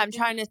 Yeah, I'm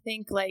trying to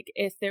think like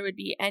if there would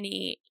be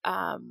any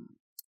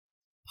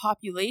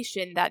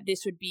population that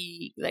this would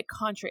be like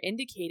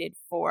contraindicated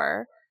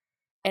for.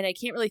 And I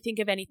can't really think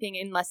of anything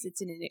unless it's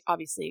in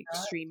obviously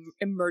extreme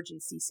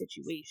emergency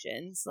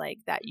situations like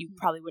that you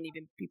probably wouldn't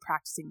even be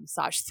practicing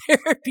massage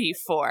therapy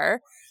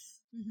for.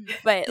 Mm-hmm.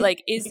 But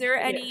like, is there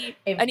any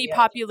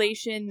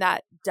population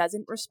that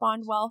doesn't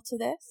respond well to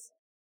this?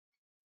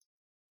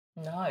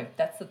 No,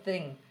 that's the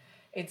thing.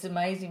 It's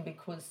amazing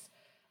because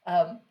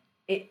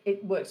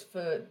it works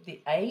for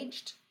the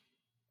aged.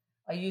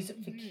 I use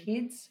it for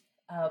kids.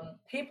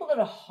 People that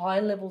are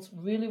high levels,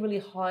 really, really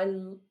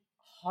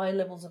high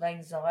levels of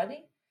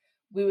anxiety,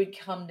 we would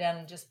come down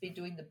and just be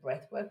doing the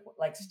breath work,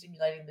 like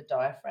stimulating the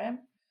diaphragm.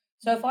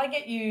 So if I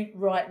get you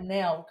right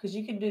now, because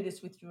you can do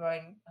this with your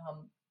own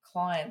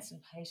clients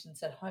and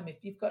patients at home,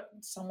 if you've got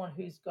someone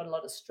who's got a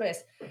lot of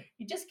stress,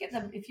 you just get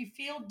them, if you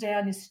feel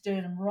down your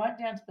sternum, right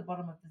down to the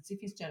bottom of the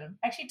zip sternum,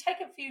 actually take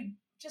a few,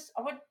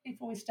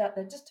 before we start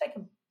that, just take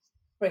a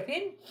breath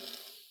in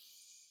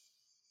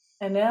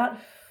and out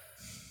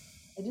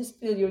and just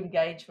feel your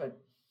engagement.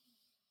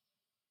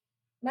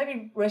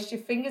 Maybe rest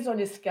your fingers on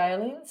your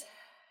scalenes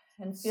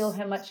and feel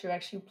how much you're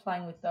actually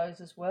playing with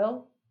those as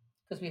well,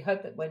 because we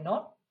hope that we're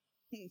not.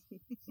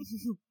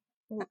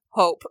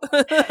 Hope.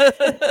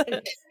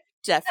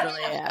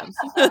 Definitely am.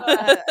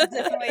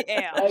 Definitely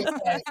am.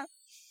 Okay.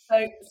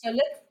 So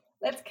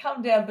let's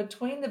come down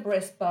between the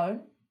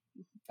breastbone,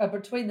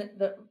 between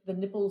the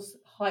nipples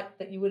height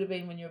that you would have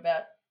been when you're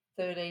about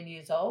 13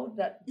 years old,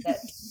 that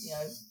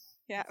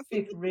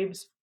fifth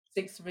ribs,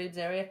 sixth ribs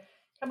area.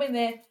 Come in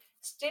there,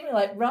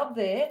 stimulate, rub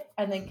there,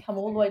 and then come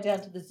all the way down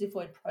to the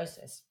xiphoid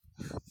process.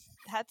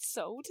 That's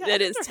so tender.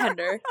 That is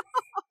tender.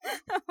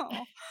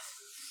 Oh.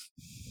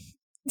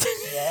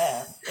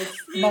 Yeah,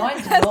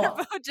 mine's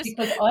not,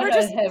 because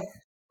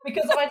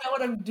I know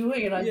what I'm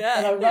doing, and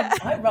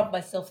I rub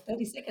myself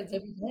 30 seconds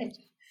every day.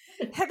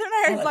 Heather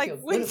and I are like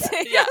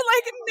wincing. Yeah.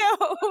 Like,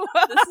 no,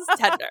 this is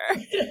tender.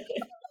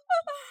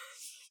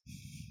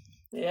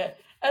 Yeah,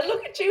 and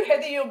look at you,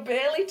 Heather. You're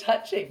barely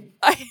touching.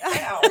 I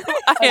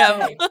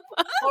am.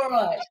 All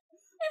right.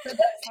 So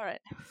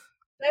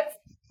that's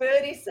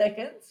 30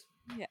 seconds.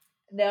 Yeah.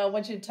 Now I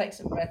want you to take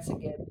some breaths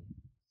again.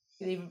 You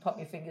can even pop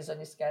your fingers on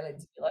your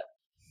scalenes if you like.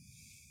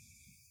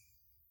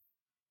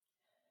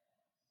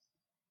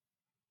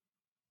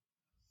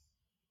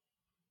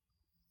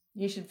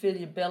 You should feel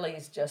your belly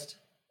is just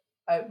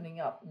opening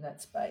up in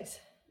that space.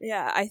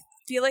 Yeah, I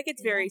feel like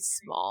it's very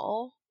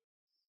small,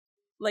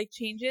 like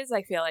changes.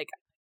 I feel like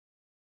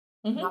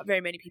not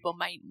very many people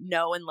might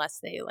know unless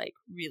they like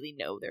really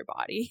know their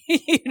body.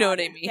 You know what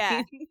I mean?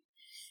 Yeah. You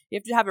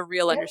have to have a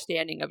real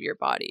understanding of your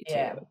body too.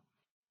 Yeah.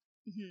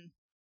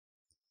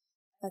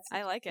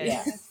 I like it.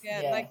 Yeah. That's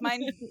good. Yeah. Like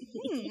mine.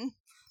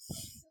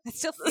 I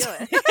still feel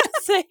it.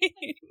 Same.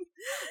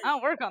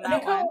 I'll work on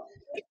that one.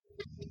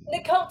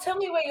 Nicole, tell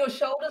me where your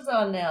shoulders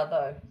are now,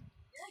 though.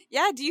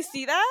 Yeah, do you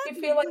see that? You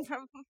feel like,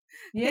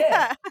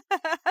 yeah.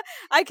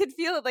 I could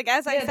feel it, like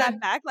as I sat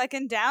back, like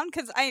and down,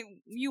 because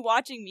you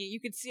watching me, you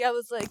could see I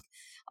was like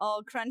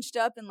all crunched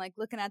up and like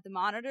looking at the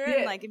monitor,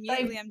 and like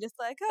immediately I'm just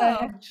like, oh,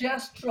 they have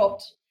just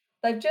dropped.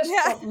 They've just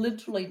dropped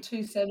literally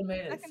 2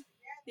 centimeters.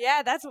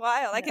 Yeah, that's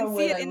wild. I can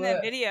see it in the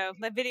video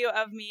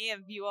of me,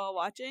 of you all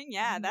watching.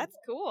 Yeah, that's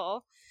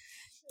cool.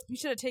 We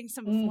should have taken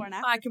some before and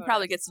after. I can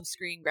probably get some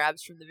screen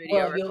grabs from the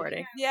video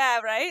recording. Yeah,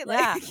 right?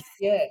 Like,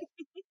 yeah.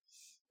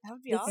 That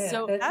would be awesome.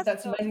 So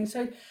that's amazing.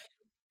 So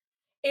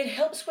it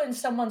helps when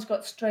someone's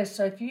got stress.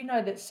 So if you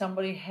know that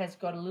somebody has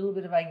got a little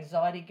bit of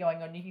anxiety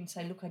going on, you can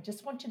say, look, I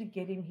just want you to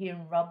get in here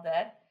and rub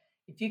that.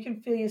 If you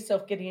can feel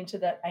yourself getting into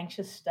that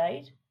anxious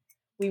state,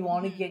 we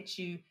want to get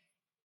you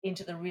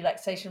into the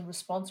relaxation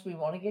response. We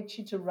want to get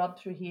you to rub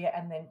through here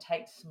and then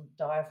take some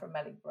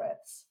diaphragmatic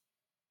breaths.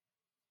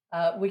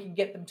 We can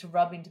get them to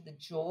rub into the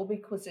jaw,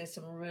 because there's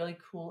some really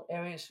cool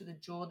areas for the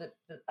jaw that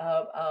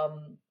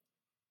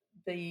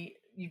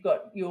you've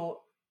got your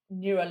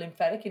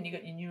neurolymphatic and you've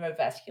got your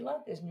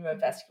neurovascular. There's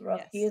neurovascular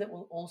up here that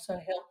will also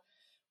help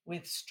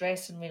with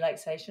stress and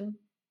relaxation.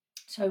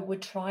 So we're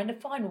trying to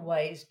find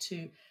ways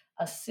to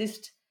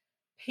assist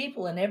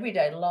people in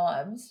everyday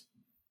lives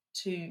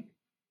to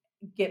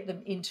get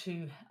them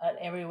into an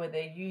area where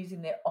they're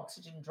using their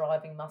oxygen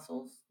driving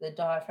muscles, their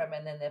diaphragm,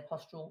 and then their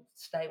postural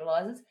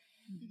stabilizers,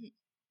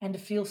 and to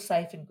feel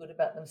safe and good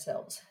about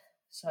themselves.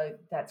 So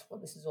that's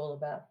what this is all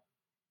about.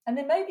 And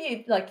then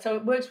maybe so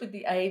it works with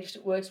the aged,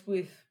 it works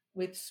with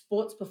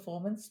sports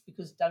performance,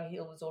 because Doug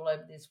Hill was all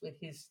over this with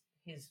his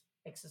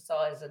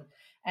exercise,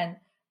 and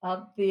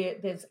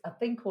there's a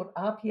thing called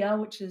RPR,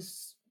 which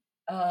is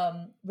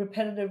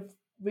repetitive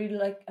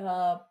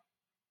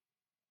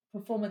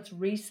performance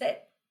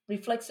reset,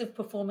 reflexive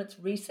performance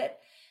reset,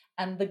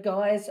 and the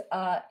guys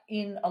are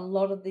in a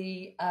lot of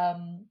the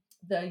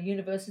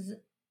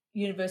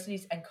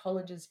universities and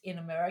colleges in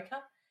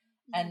America,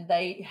 and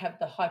they have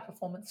the high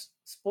performance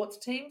sports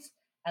teams,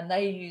 and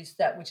they use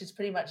that, which is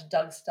pretty much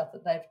Doug's stuff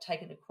that they've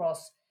taken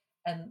across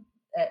and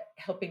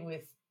helping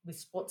with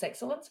sports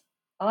excellence.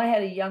 I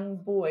had a young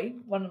boy,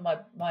 one of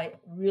my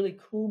really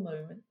cool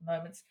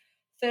moments,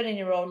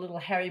 13-year-old little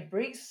Harry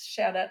Briggs.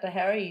 Shout out to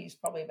Harry. He's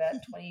probably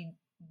about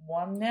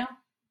 21 now.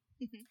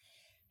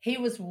 He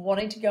was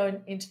wanting to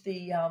go into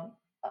the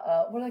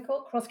what do they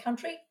call it, cross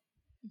country.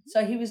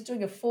 So he was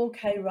doing a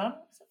 4K run.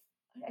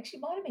 Actually,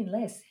 might have been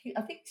less.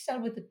 I think he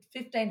started with the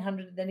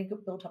 1,500, and then he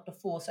got built up to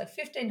 4. So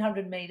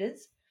 1,500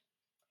 meters.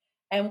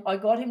 And I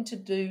got him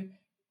to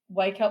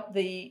wake up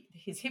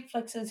his hip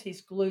flexors,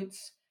 his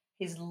glutes,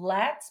 his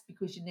lats,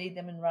 because you need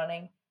them in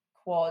running,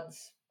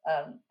 quads,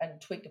 and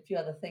tweaked a few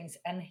other things.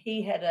 And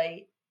he had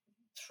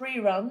 3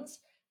 runs.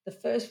 The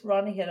first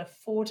run, he had a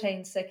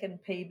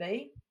 14-second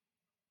PB.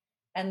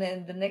 And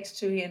then the next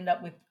 2, he ended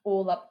up with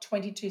all up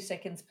 22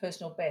 seconds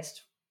personal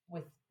best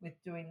with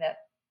doing that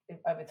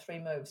over 3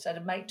 moves. So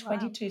to make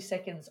 22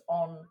 seconds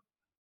on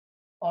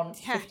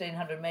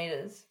 1,500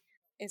 meters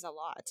is a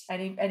lot.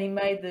 And he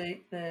made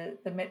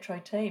the Metro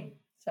team.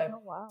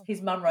 So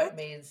his mum wrote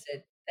me and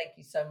said, thank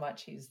you so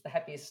much. He's the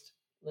happiest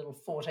little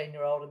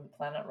 14-year-old on the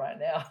planet right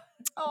now.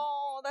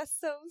 Oh, that's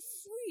so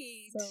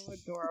sweet. So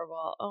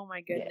adorable. Oh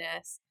my goodness.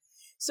 Yeah.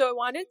 So I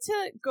wanted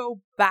to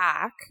go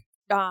back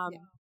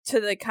to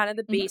the kind of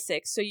the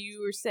basics. So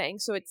you were saying,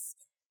 so it's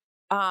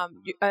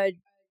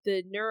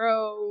the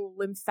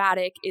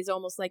neurolymphatic is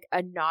almost like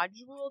a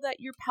nodule that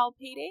you're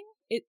palpating.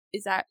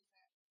 Is that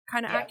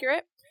kind of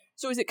accurate?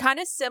 So is it kind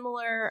of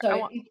similar?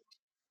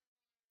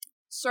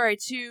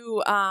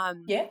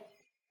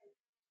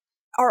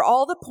 Are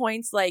all the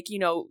points, like,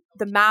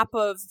 the map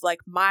of like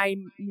my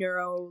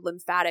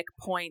neurolymphatic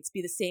points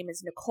be the same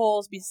as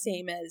Nicole's, be the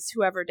same as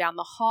whoever down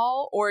the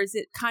hall? Or is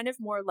it kind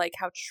of more like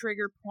how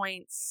trigger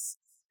points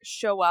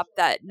show up,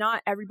 that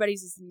not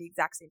everybody's is in the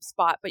exact same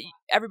spot, but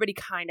everybody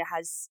kind of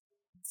has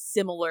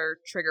similar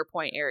trigger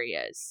point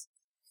areas?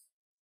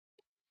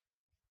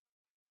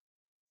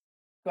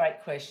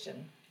 Great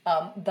question.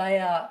 They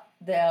are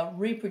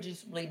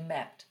reproducibly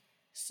mapped.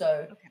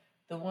 So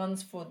the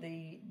ones for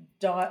the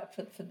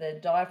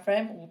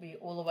diaphragm will be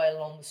all the way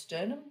along the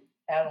sternum,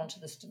 out onto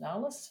the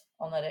sternalis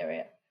on that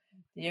area.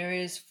 The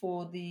areas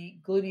for the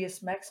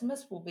gluteus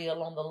maximus will be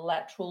along the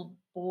lateral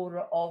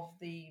border of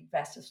the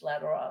vastus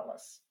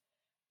lateralis.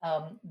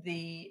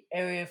 The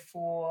area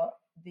for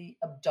the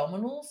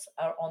abdominals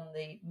are on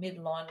the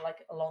midline,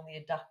 like along the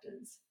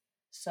adductors.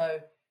 So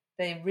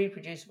they're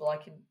reproducible.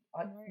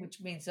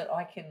 Which means that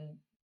I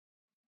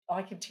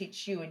can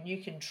teach you and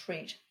you can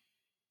treat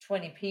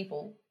 20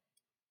 people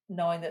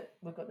knowing that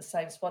we've got the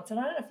same spots. And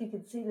I don't know if you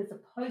can see there's a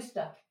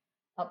poster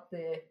up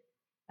there.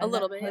 And a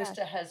little bit,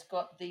 poster has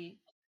got the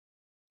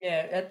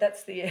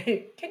that's the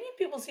can you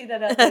people see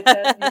that out there?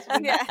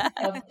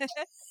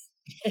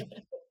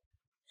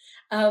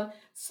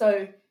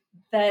 So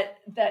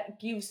that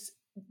gives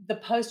the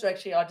poster,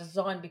 actually I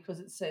designed because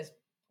it says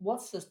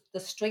what's the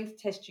strength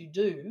test you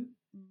do,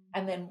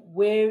 and then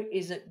where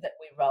is it that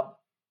we rub,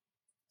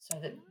 so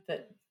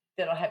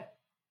that I have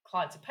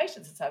clients and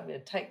patients, and so I'm going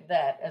to take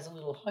that as a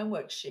little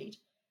homework sheet,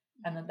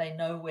 and then they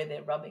know where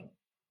they're rubbing.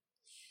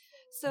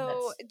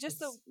 So just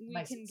so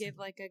we can give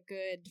like a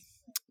good,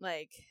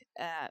 like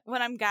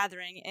what I'm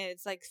gathering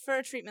is like for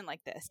a treatment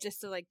like this,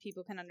 just so like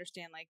people can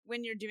understand, like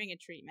when you're doing a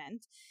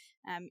treatment,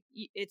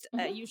 it's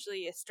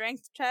usually a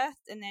strength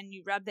test, and then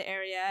you rub the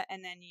area,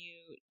 and then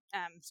you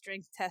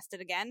strength test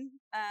it again,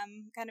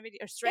 kind of idea,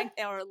 or strength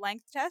or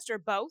length test, or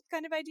both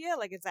kind of idea.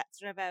 Like, is that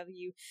sort of how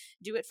you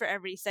do it for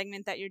every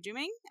segment that you're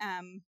doing?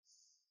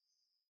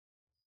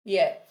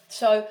 Yeah.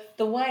 So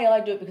the way I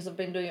do it, because I've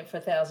been doing it for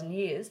 1,000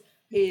 years,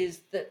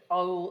 is that I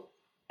will,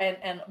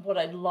 and what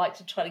I'd like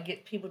to try to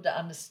get people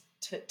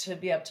to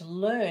be able to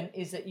learn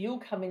is that you'll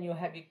come in, you'll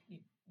have your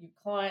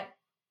client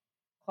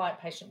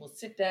patient will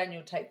sit down,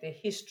 you'll take their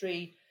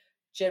history,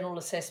 general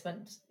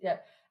assessment,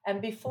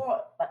 and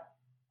before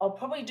I'll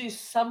probably do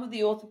some of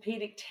the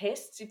orthopedic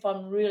tests if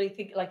I'm really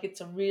thinking like it's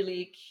a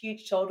really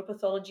acute shoulder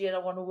pathology and I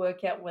want to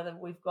work out whether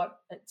we've got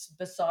it's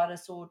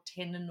bursitis or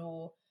tendon,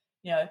 or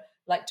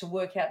like to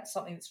work out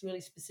something that's really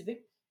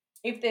specific.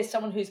 If there's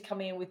someone who's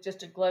coming in with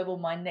just a global,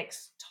 my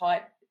neck's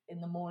tight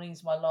in the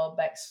mornings, my lower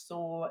back's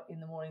sore in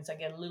the mornings, I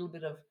get a little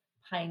bit of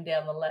pain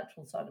down the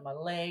lateral side of my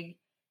leg,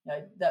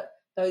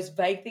 those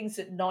vague things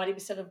that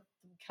 90% of them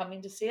come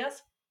in to see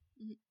us,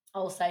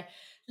 I'll say,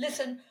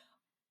 listen,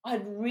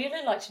 I'd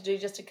really like to do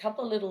just a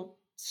couple of little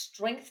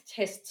strength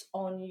tests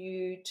on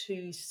you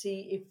to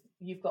see if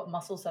you've got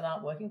muscles that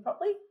aren't working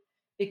properly.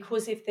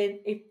 Because if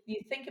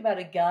you think about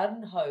a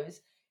garden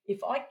hose, if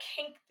I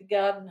kink the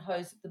garden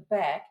hose at the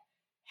back,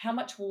 how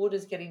much water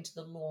is getting to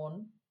the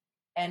lawn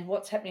and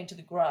what's happening to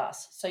the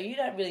grass? So you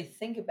don't really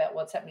think about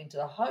what's happening to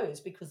the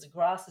hose because the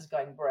grass is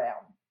going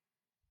brown.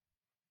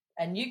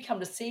 And you come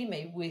to see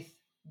me with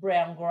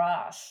brown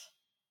grass.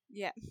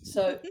 Yeah.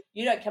 So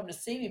you don't come to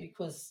see me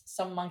because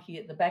some monkey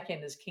at the back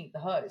end has kinked the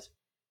hose.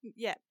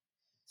 Yeah.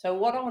 So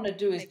what I want to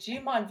do is, do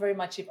you mind very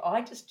much if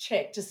I just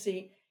check to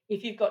see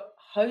if you've got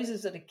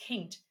hoses that are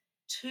kinked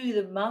to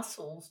the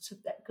muscles, to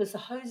that, because the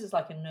hose is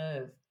like a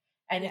nerve.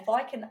 And if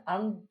I can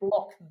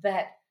unblock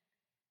that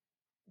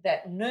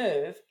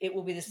nerve, it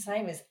will be the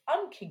same as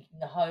unkinking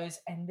the hose,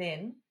 and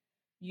then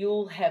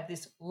you'll have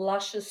this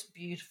luscious,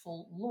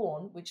 beautiful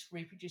lawn, which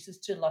reproduces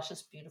to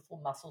luscious,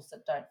 beautiful muscles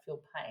that don't feel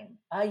pain.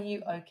 Are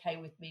you okay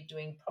with me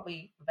doing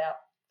probably about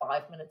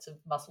 5 minutes of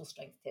muscle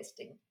strength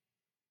testing?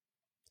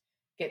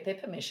 Get their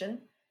permission,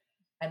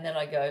 and then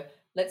I go,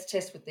 let's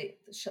test with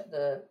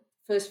the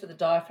first for the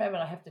diaphragm,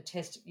 and I have to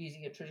test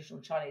using a traditional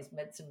Chinese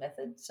medicine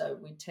method. So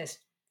we test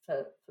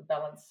for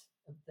balance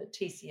of the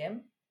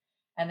TCM,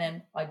 and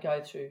then I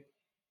go through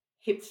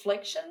hip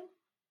flexion,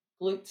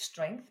 glute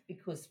strength,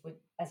 because we,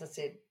 as I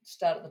said,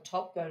 start at the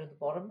top, go to the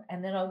bottom,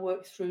 and then I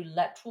work through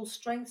lateral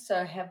strength.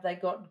 So have they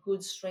got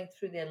good strength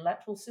through their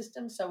lateral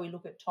system? So we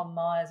look at Tom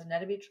Myers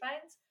anatomy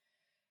trains.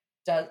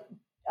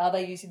 Are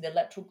they using their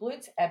lateral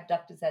glutes,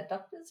 abductors,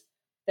 adductors?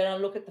 Then I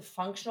look at the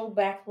functional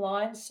back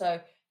line. So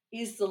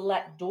is the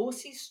lat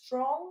dorsi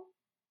strong?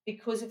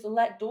 Because if the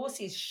lat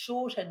dorsi is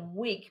short and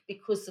weak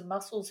because the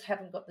muscles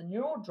haven't got the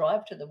neural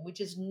drive to them,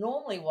 which is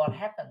normally what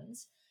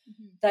happens,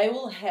 they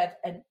will have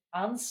an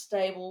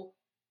unstable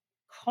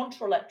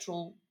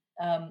contralateral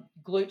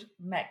glute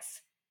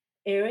max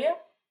area,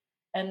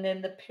 and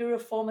then the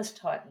piriformis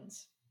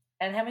tightens.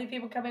 And how many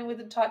people come in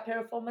with a tight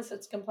piriformis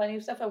that's complaining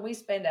of stuff? And we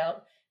spend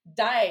our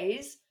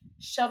days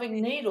shoving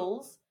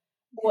needles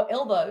or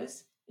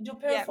elbows into a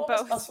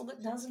piriformis muscle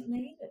that doesn't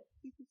need it.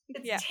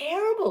 It's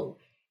terrible.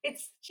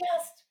 It's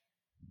just,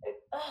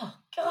 oh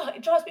God,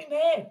 it drives me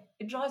mad.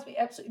 It drives me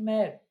absolutely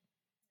mad.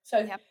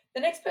 So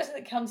the next person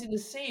that comes in to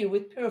see you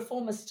with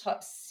piriformis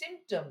type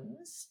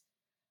symptoms,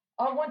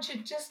 I want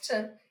you just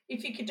to,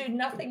 if you could do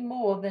nothing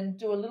more than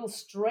do a little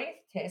strength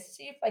test,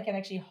 see if they can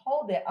actually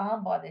hold their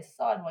arm by their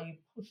side while you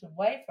push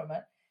away from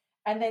it,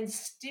 and then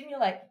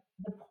stimulate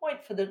the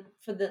point for the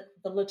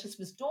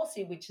latissimus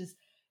dorsi, which is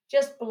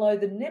just below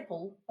the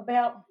nipple,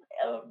 about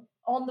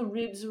on the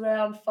ribs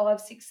around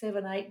 5, 6,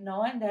 7, 8,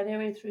 9, that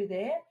area through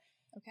there.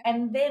 Okay.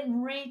 And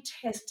then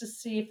retest to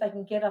see if they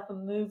can get up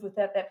and move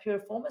without that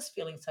piriformis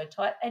feeling so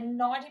tight. And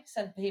 90%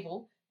 of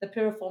people, the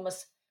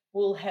piriformis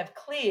will have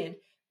cleared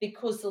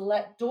because the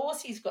lat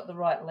dorsi's got the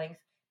right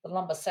length, the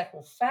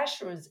lumbosacral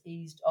fascia is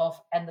eased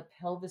off, and the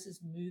pelvis is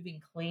moving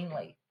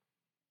cleanly.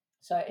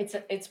 So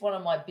it's one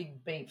of my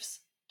big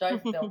beefs.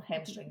 Don't belt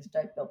hamstrings,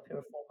 don't belt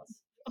piriformis.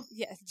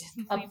 Yes.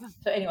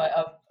 So anyway,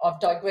 I've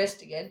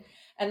digressed again.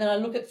 And then I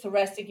look at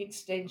thoracic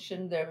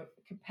extension, their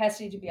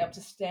capacity to be able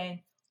to stand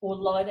or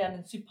lie down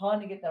in supine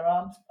to get their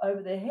arms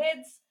over their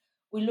heads.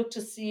 We look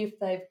to see if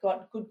they've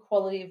got good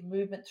quality of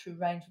movement through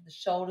range of the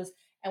shoulders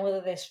and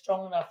whether they're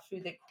strong enough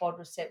through their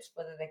quadriceps,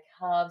 whether their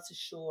calves are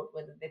short,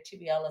 whether their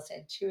tibialis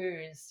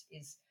anterior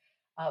is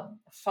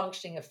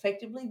functioning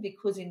effectively,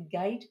 because in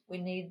gait we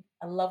need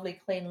a lovely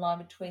clean line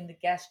between the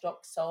gastroc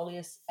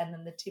soleus and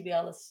then the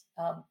tibialis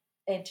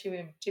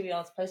anterior,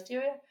 tibialis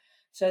posterior.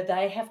 So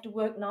they have to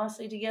work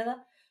nicely together.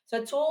 So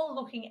it's all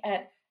looking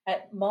at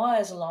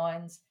Myers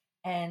lines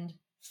and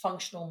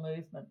functional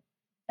movement.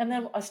 And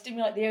then I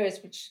stimulate the areas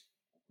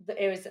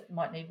that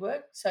might need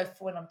work. So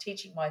for when I'm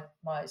teaching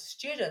my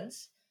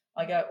students,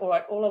 I go, all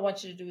right, all I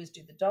want you to do is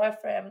do the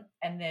diaphragm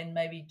and then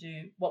maybe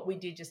do what we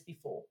did just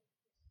before.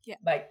 Yeah.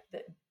 Make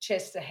the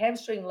chest the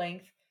hamstring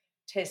length,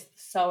 test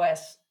the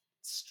psoas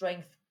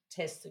strength,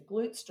 test the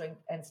glute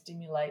strength, and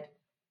stimulate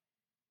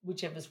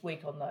whichever's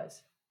weak on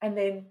those. And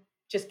then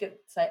just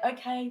say,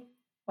 okay,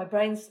 my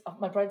brain's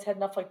had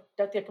enough. I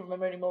don't think I can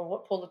remember anymore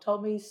what Paula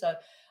told me. So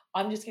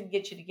I'm just going to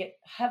get you to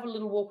have a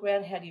little walk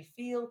around. How do you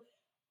feel?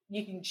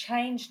 You can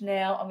change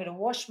now. I'm going to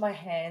wash my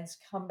hands,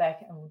 come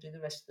back, and we'll do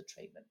the rest of the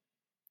treatment.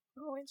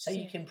 Oh, so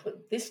you can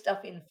put this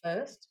stuff in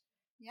first,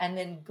 Yeah. and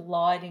then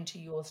glide into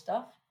your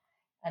stuff.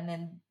 And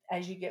then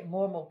as you get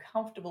more and more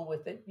comfortable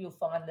with it, you'll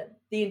find that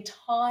the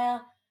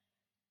entire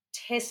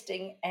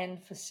testing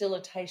and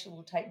facilitation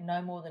will take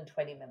no more than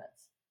 20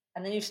 minutes.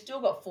 And then you've still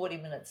got 40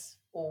 minutes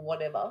or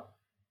whatever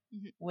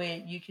where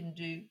you can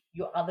do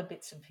your other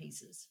bits and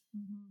pieces.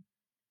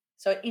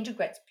 So it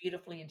integrates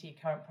beautifully into your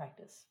current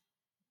practice.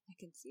 I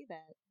can see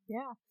that.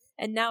 Yeah.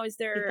 And now is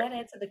there... Did that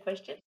answer the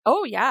question?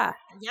 Oh, yeah.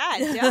 Yeah,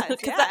 it does.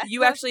 Because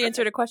you actually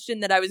answered a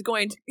question that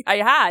I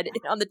had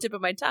on the tip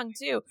of my tongue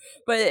too,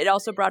 but it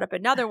also brought up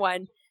another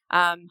one.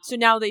 So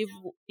now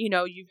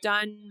you've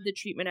done the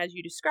treatment as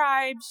you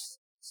described,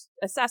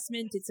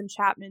 assessment, did some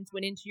Chapmans,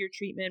 went into your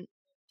treatment,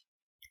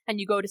 and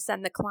you go to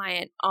send the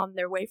client on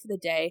their way for the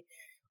day.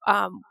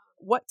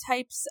 What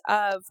types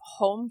of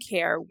home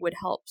care would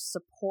help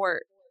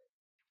support?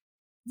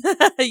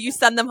 You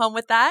send them home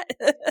with that?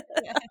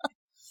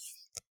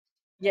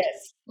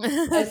 Yes.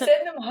 I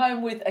send them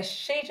home with a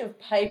sheet of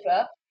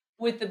paper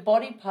with the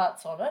body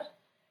parts on it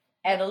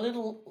and a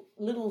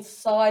little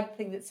side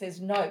thing that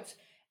says notes.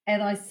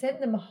 And I send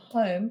them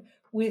home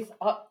with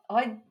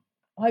I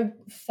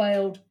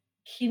failed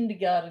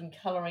kindergarten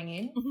colouring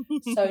in.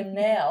 So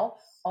now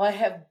I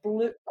have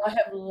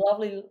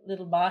lovely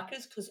little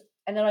markers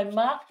and then I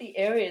mark the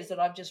areas that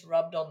I've just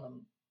rubbed on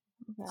them.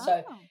 Oh.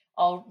 So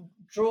I'll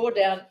draw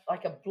down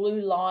like a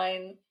blue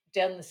line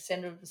down the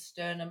center of the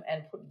sternum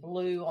and put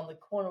blue on the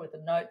corner with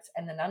the notes,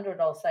 and then under it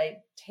I'll say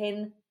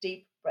 10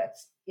 deep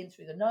breaths in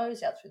through the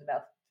nose, out through the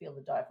mouth, feel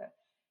the diaphragm.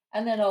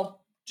 And then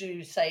I'll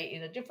do, say,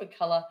 in a different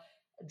color,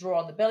 draw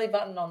on the belly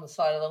button, on the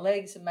side of the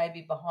legs, and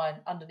maybe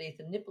underneath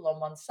the nipple on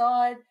one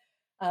side,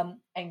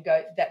 and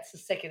go, that's the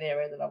second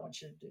area that I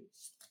want you to do.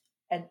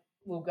 And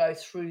we'll go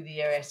through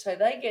the area. So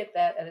they get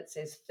that, and it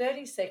says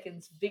 30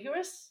 seconds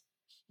vigorous,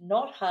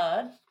 not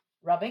hard,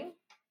 rubbing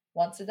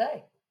once a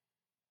day.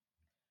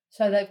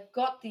 So they've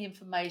got the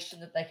information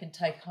that they can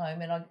take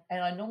home,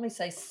 and I normally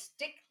say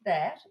stick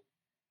that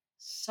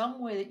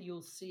somewhere that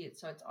you'll see it.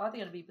 So it's either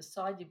going to be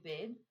beside your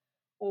bed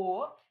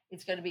or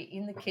it's going to be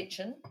in the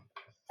kitchen,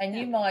 and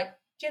you might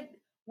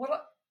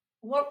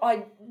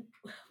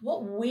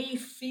what we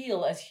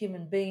feel as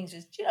human beings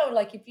is,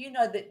 like if you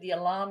know that the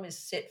alarm is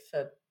set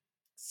for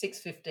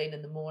 6:15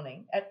 in the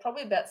morning, at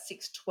probably about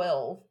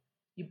 6:12,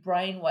 your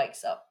brain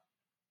wakes up.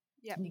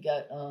 Yeah. And you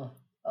go,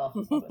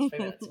 I've got 3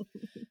 minutes.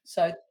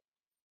 So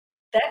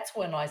that's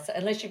when I say,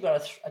 unless you've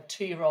got a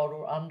 2-year-old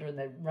or under and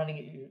they're running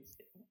at you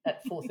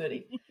at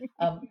 4:30,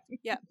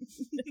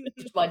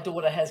 which my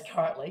daughter has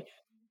currently.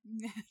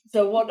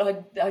 So what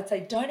I'd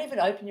say, don't even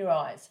open your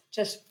eyes.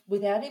 Just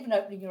without even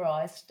opening your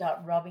eyes, start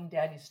rubbing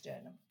down your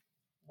sternum.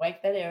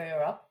 Wake that area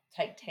up,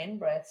 take 10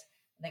 breaths,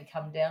 and then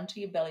come down to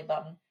your belly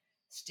button,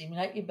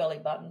 stimulate your belly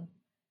button,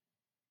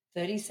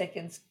 30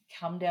 seconds,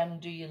 come down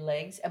and do your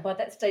legs. And by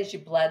that stage,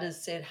 your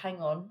bladder's said,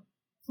 hang on,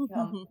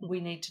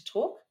 we need to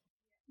talk.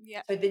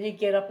 Yeah. So then you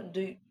get up and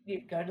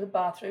you go to the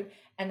bathroom,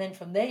 and then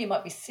from there you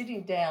might be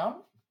sitting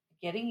down,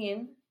 getting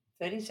in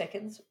 30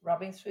 seconds,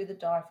 rubbing through the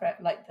diaphragm,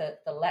 like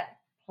the lat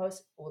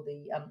post or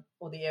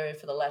the area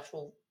for the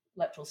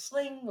lateral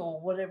sling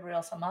or whatever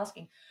else I'm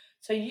asking.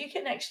 So you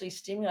can actually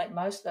stimulate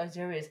most of those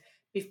areas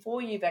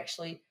before you've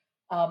actually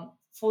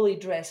fully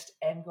dressed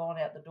and gone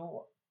out the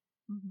door,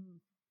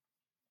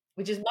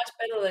 which is much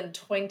better than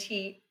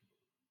 20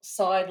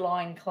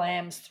 sideline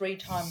clams 3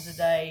 times a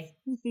day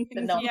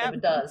that no one ever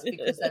does,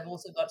 because they've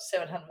also got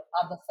 700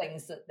 other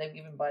things that they're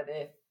given by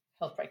their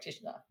health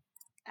practitioner.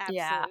 Absolutely.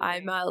 Yeah,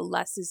 I'm a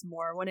less is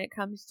more when it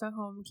comes to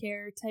home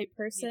care type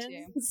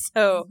person.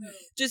 So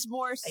just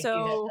more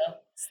so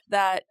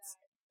that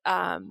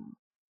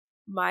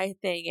my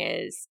thing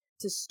is,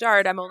 to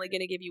start, I'm only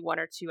going to give you 1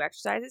 or 2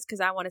 exercises because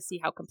I want to see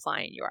how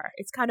compliant you are.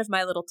 It's kind of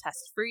my little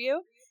test for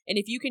you. And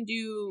if you can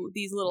do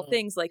these little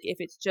things, like if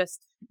it's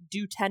just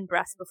do 10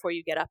 breaths before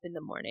you get up in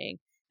the morning,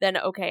 then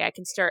okay, I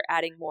can start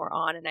adding more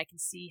on, and I can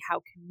see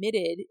how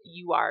committed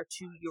you are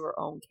to your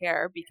own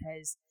care.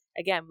 Because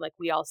again, like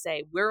we all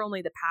say, we're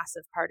only the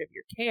passive part of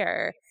your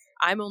care.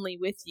 I'm only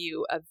with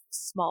you a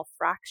small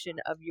fraction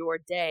of your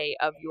day,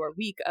 of your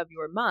week, of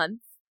your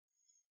month.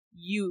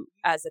 You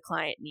as a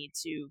client need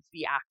to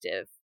be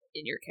active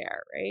in your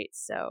care, right?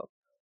 So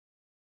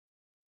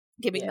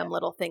giving them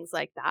little things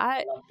like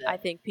that, I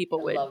think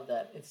people would love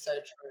that. It's so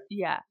true.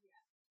 Yeah.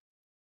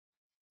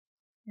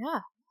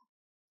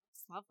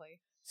 It's lovely.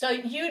 So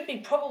you'd be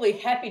probably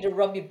happy to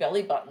rub your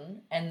belly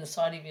button and the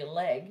side of your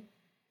leg.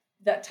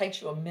 That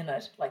takes you a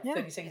minute, like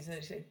 30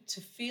 seconds,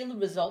 to feel the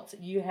results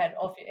that you had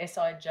off your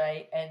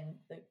SIJ and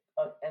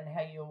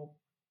how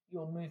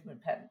your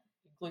movement pattern,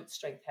 your glute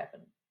strength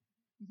happened.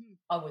 Mm-hmm.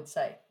 I would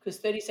say, because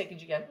 30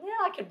 seconds you go,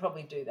 yeah, I can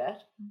probably do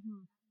that.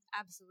 Mm-hmm.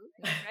 Absolutely,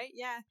 right?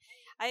 Yeah.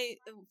 I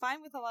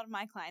find with a lot of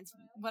my clients,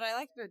 what I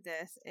like about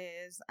this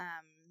is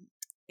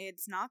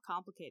it's not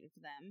complicated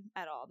for them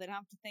at all. They don't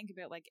have to think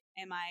about, like,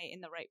 am I in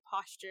the right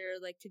posture,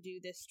 like, to do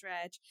this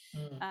stretch?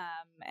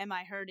 Am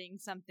I hurting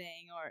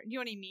something? Or, you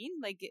know what I mean?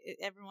 Like,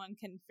 everyone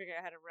can figure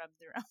out how to rub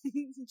their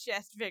own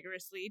chest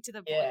vigorously to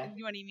the point.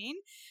 You know what I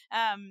mean?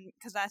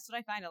 Because that's what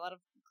I find. A lot of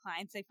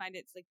clients, they find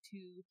it's, like,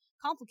 too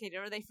complicated,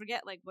 or they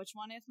forget, like, which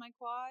one is my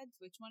quads,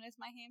 which one is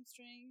my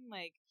hamstring,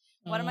 like,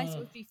 what am I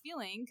supposed to be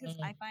feeling? Because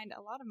I find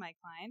a lot of my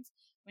clients,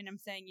 when I'm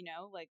saying, you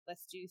know, like,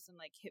 let's do some,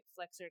 like, hip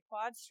flexor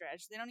quad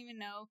stretch, they don't even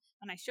know,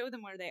 when I show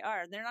them where they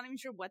are, they're not even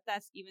sure what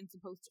that's even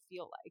supposed to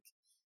feel like,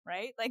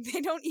 right? Like,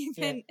 they don't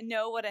even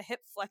know what a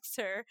hip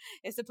flexor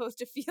is supposed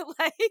to feel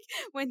like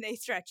when they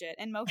stretch it,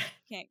 and most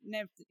can't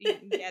never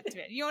even get to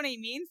it. You know what I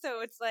mean?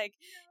 So it's like,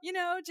 you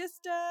know,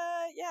 just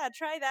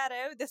try that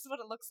out. This is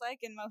what it looks like,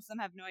 and most of them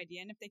have no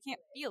idea. And if they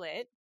can't feel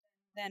it,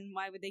 then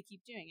why would they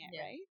keep doing it,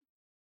 right?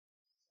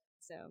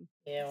 So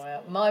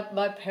well,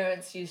 my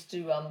parents used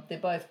to they're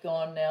both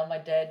gone now. My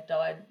dad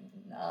died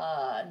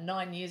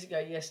 9 years ago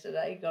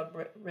yesterday. God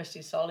rest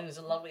his soul. He was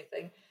a lovely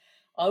thing.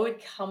 I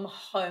would come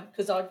home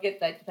because I'd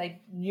get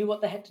they knew what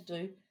they had to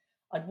do.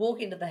 I'd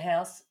walk into the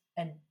house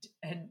and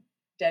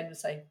Dad would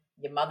say,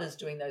 your mother's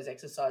doing those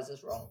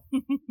exercises wrong.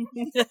 I'd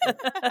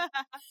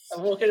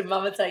walk into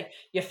Mum and say,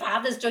 your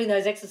father's doing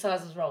those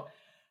exercises wrong.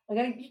 I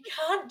go, you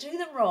can't do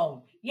them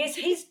wrong. Yes,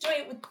 he's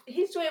doing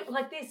it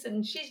like this,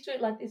 and she's doing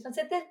it like this. I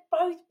said, they're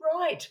both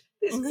right.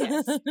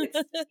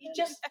 You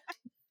just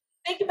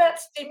think about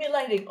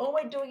stimulating. All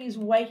we're doing is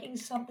waking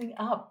something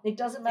up. It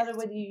doesn't matter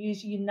whether you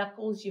use your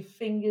knuckles, your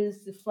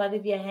fingers, the flat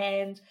of your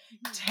hand,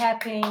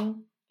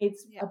 tapping.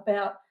 It's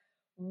about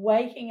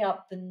waking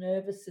up the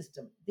nervous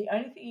system. The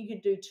only thing you can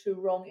do too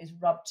wrong is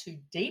rub too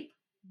deep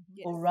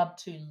or rub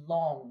too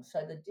long.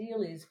 So the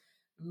deal is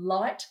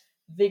light,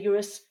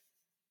 vigorous,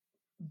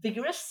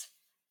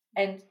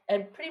 and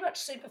pretty much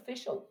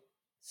superficial.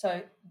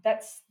 So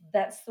that's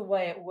the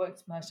way it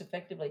works most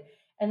effectively.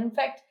 And in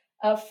fact,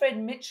 Fred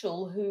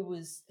Mitchell, who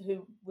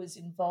was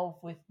involved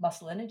with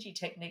muscle energy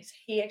techniques,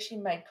 he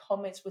actually made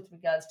comments with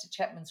regards to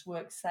Chapman's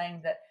work,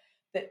 saying that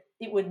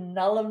it would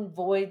null and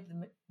void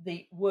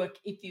the work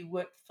if you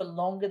worked for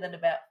longer than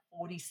about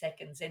 40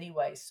 seconds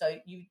anyway. So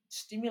you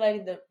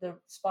stimulating the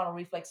spinal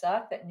reflex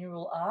arc, that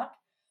neural arc.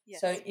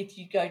 Yes. So if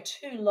you go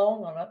too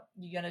long on it,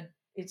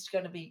 it's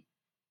going to be,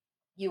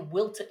 you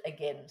wilt it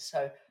again.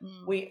 So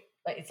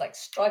it's like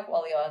strike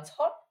while the iron's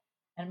hot,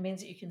 and it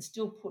means that you can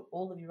still put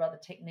all of your other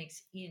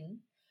techniques in.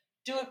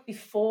 Do it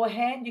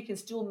beforehand. You can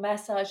still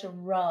massage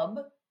and rub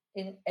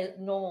in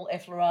normal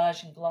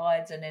effleurage and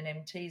glides and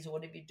NMTs or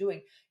whatever you're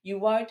doing. You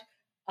won't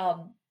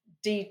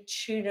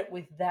detune it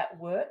with that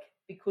work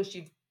because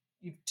you've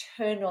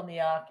turned on the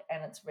arc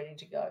and it's ready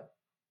to go.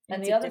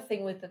 And the other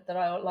thing with it that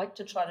I would like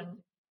to try to,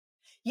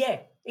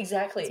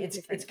 exactly.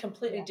 It's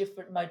completely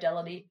different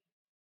modality.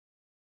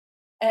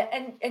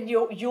 And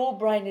your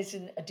brain is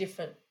in a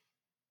different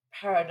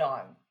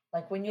paradigm.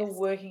 Like when you're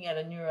working at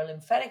a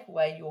neurolymphatic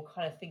way, you're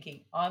kind of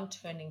thinking, I'm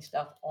turning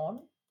stuff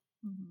on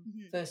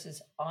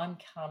versus I'm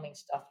calming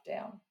stuff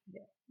down.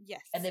 Yeah.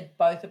 Yes. And they're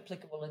both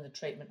applicable in the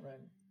treatment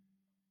room.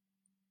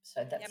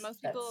 So that's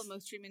most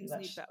treatments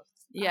need both.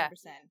 100%.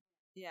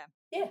 Yeah.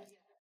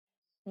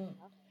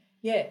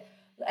 Yeah.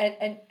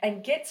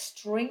 And get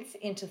strength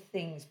into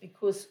things,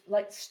 because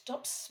like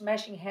stop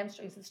smashing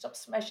hamstrings and stop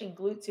smashing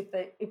glutes if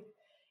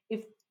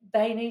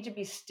they need to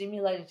be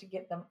stimulated to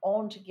get them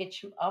on, to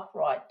get you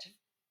upright.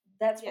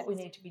 That's what we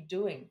need to be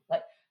doing.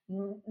 Like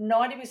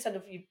 90%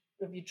 of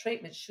your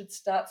treatments should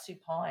start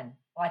supine,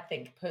 I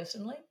think,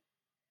 personally.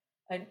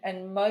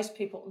 And most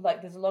people,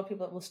 like there's a lot of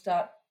people that will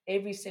start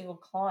every single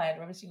client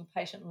or every single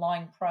patient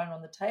lying prone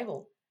on the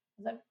table.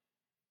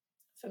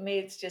 For me,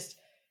 it's just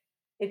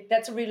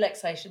that's a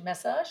relaxation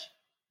massage.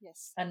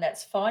 Yes. And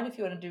that's fine if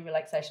you want to do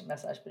relaxation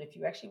massage, but if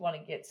you actually want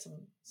to get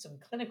some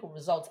clinical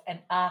results and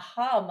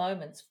aha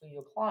moments for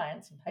your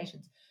clients and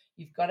patients,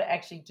 you've got to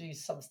actually do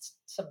some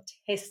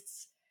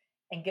tests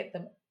and get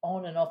them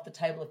on and off the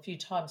table a few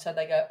times so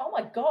they go, oh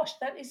my gosh,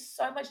 that is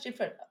so much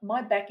different.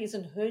 My back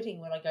isn't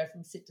hurting when I go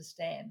from sit to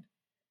stand.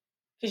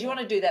 Because you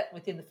want to do that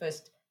within the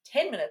first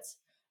 10 minutes,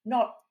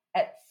 not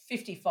at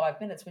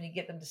 55 minutes when you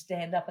get them to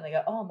stand up and they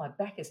go, oh, my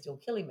back is still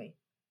killing me.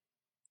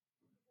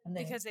 And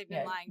then, because they've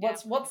been lying down.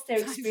 What's their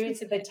experience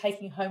that they're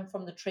taking home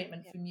from the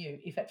treatment from you?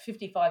 If at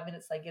 55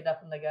 minutes they get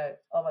up and they go,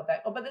 oh, my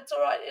back, oh, but that's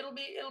all right. It'll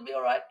be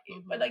all right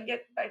when I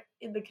get back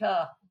in the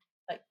car.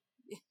 Like,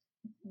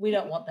 we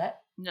don't want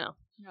that. No,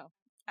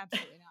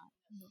 absolutely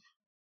not.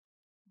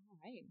 All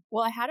right.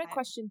 Well, I had a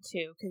question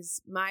too,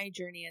 because my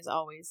journey is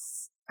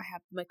always, I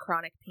have my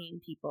chronic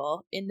pain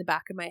people in the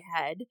back of my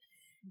head.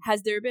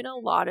 Has there been a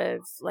lot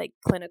of like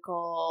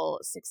clinical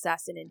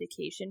success and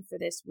indication for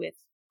this with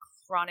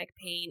chronic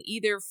pain,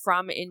 either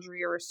from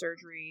injury or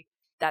surgery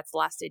that's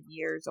lasted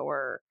years,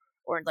 or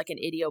like an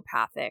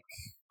idiopathic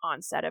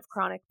onset of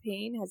chronic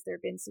pain? Has there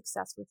been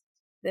success with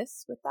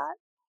that?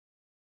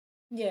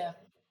 Yeah,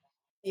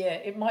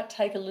 it might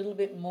take a little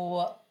bit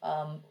more,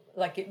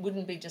 like it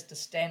wouldn't be just a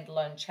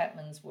standalone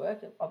Chapman's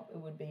work. It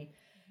would be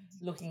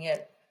looking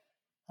at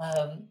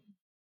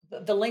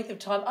the length of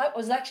time. I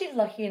was actually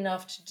lucky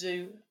enough to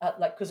do,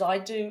 because I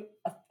do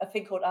a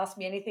thing called Ask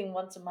Me Anything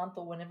once a month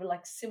or whenever,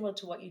 like similar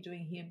to what you're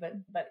doing here,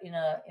 but in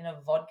a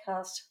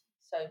vodcast,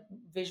 so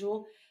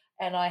visual.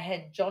 And I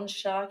had John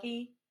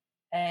Sharkey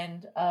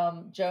and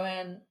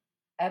Joanne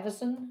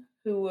Avison,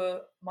 who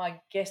were my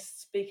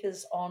guest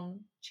speakers on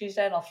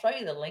Tuesday, and I'll throw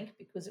you the link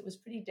because it was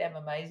pretty damn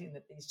amazing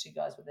that these two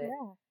guys were there.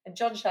 Yeah. And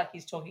John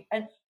Sharkey's talking,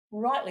 and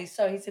rightly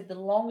so, he said the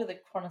longer the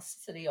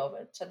chronicity of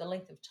it, so the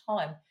length of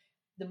time,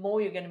 the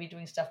more you're going to be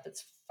doing stuff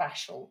that's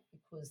fascial,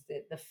 because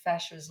the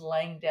fascia is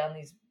laying down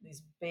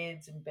these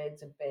beds and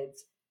beds and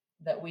beds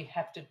that we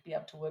have to be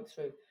able to work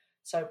through.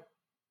 So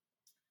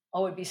I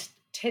would be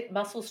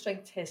muscle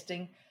strength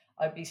testing,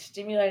 I'd be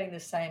stimulating the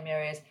same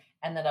areas,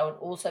 and then I would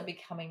also be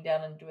coming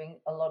down and doing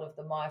a lot of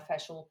the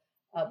myofascial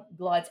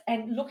glides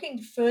and looking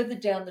further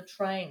down the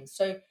train.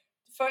 So,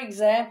 for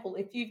example,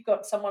 if you've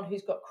got someone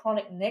who's got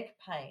chronic neck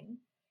pain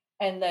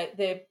and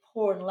they're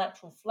poor in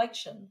lateral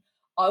flexion,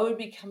 I would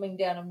be coming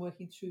down and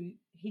working through,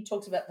 he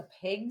talks about the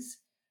pegs,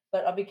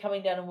 but I'd be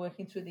coming down and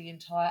working through the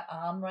entire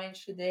arm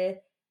range through there,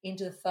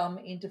 into the thumb,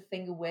 into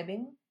finger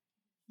webbing,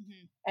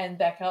 and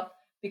back up,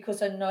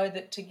 because I know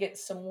that to get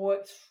some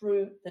work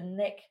through the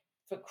neck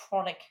for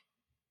chronic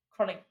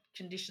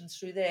conditions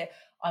through there,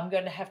 I'm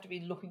going to have to be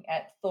looking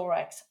at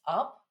thorax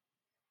up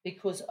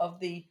because of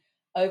the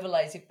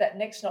overlays. If that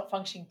neck's not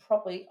functioning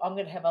properly, I'm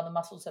going to have other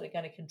muscles that are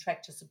going to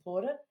contract to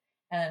support it,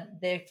 and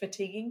they're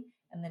fatiguing,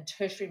 and then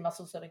tertiary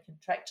muscles that are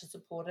contract to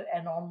support it,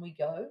 and on we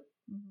go.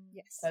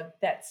 Yes. So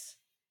that's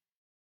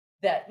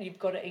that you've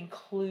got to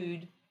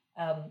include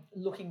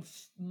looking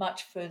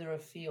much further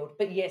afield.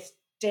 But yes,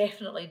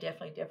 definitely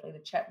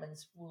the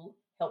Chapmans will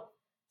help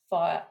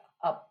fire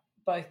up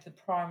both the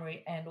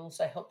primary and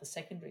also help the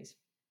secondaries,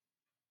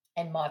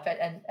 and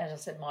and as I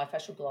said,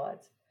 myofascial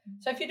glides.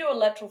 So if you do a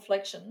lateral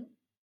flexion,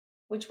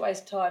 which way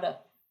is tighter?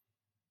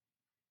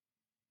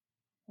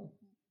 Oh,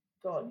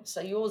 God,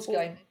 so yours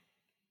going.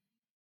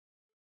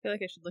 I feel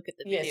like I should look at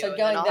the video, so and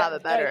then I'll have a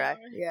better.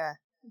 Yeah.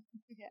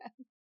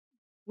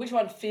 Which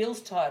one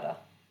feels tighter?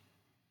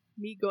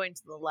 Me going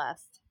to the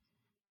left,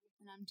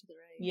 and I'm to the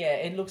right. Yeah,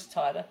 it looks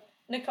tighter.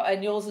 Nicole,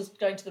 and yours is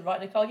going to the right.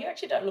 Nicole, you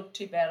actually don't look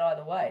too bad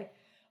either way.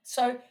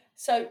 So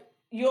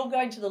you're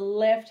going to the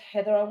left,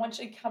 Heather. I want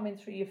you to come in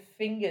through your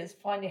fingers.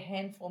 Find your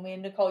hand for me.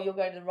 And Nicole, you're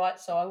going to the right.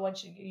 So I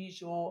want you to use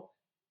the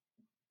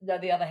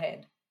other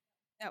hand.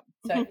 Yep.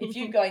 So if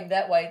you're going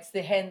that way, it's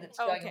the hand that's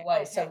going away.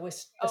 Okay. So we're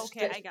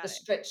the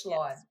stretch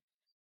line. Yes.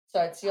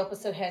 So it's the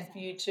opposite hand for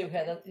you too,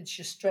 Heather. It's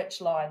your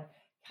stretch line.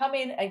 Come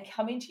in and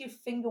come into your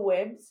finger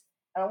webs.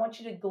 And I want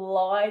you to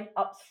glide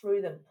up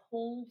through them.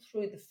 Pull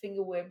through the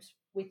finger webs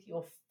with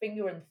your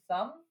finger and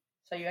thumb.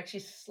 So you're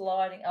actually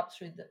sliding up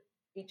through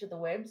each of the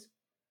webs,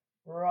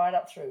 right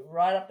up through,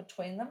 right up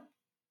between them.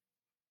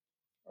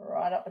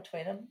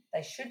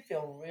 They should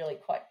feel really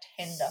quite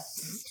tender.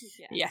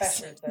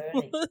 Yes.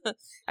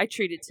 I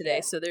treated today,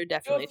 so they're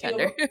definitely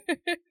tender.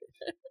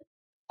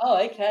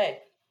 Oh, okay.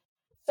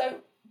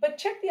 So, but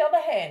check the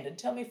other hand and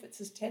tell me if it's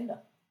as tender.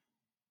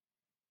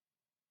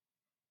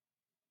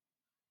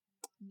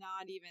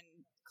 Not even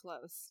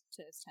close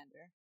to as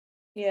tender.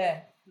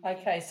 Yeah.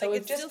 Okay. So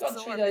we've just gone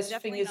through those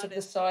fingers of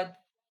the side.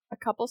 A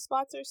couple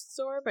spots are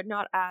sore, but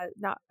not as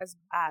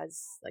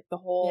like the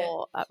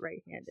whole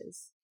upright hand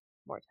is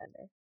more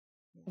tender.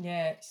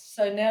 Yeah.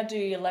 So now do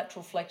your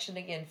lateral flexion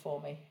again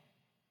for me.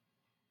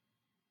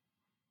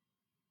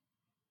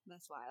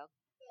 That's wild.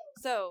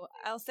 So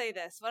I'll say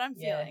this, what I'm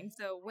feeling.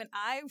 So when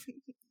I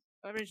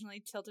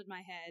originally tilted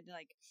my head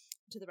like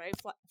to the right,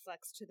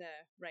 flex to the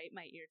right,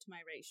 my ear to my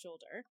right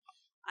shoulder,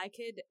 I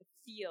could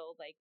feel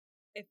like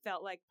it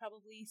felt like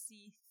probably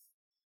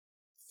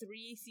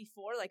C3,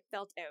 C4, like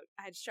felt out.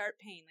 I had sharp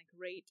pain like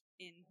right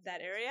in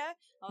that area.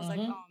 I was like,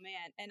 oh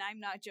man. And I'm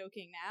not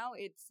joking now.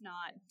 It's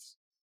not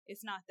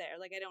there.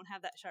 Like I don't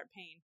have that sharp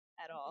pain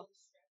at all.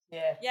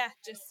 Yeah. Yeah,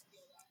 just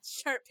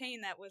sharp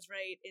pain that was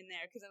right in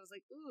there, because I was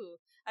like, ooh.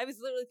 I was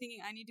literally thinking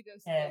I need to go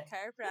see a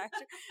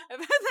chiropractor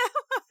about that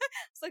one.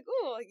 It's like,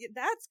 oh,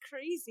 that's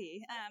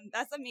crazy.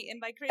 That's amazing.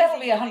 And by crazy, that'll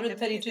be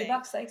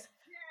 $132, thanks.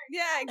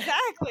 Yeah,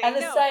 exactly. And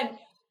the same.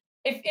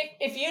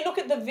 If you look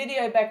at the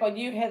video back on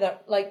you, Heather,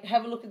 like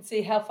have a look and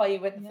see how far you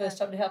went the first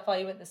time and how far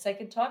you went the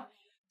second time.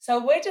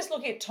 So we're just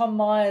looking at Tom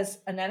Meyer's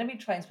anatomy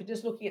trains. We're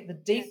just looking at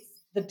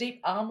the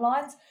deep arm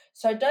lines.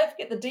 So don't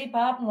forget the deep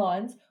arm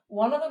lines.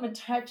 One of them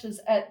attaches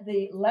at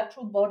the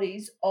lateral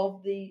bodies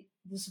of the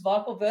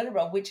cervical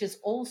vertebra, which is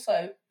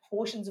also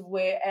portions of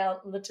where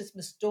our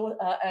latissimus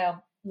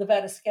our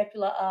levator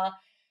scapula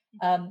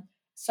are.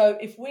 So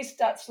if we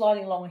start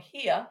sliding along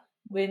here,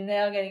 we're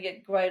now going to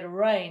get greater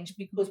range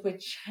because we're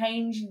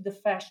changing the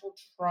fascial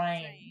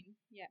train.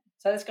 Yeah.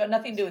 So that's got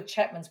nothing to do with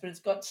Chapman's, but it's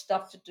got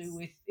stuff to do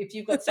with if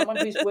you've got someone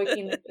who's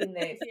working in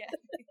there.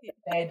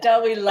 Yeah.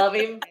 Don't we love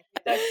him?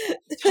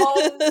 Tom,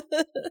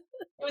 it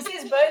was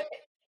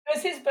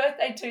his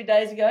birthday 2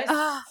 days ago.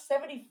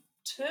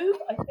 72,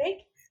 I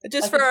think.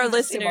 Just for our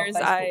listeners,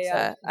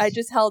 I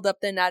just held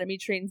up the Anatomy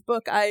Trains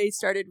book. I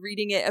started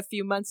reading it a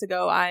few months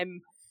ago. I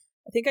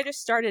think I just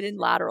started in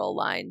lateral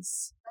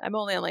lines. I'm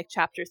only on like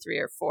chapter 3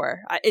 or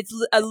 4. It's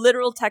a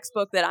literal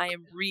textbook that I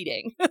am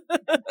reading.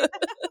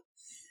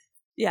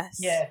 Yes.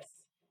 Yeah.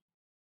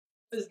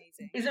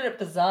 Isn't it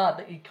bizarre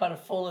that you kind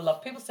of fall in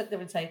love? People sit there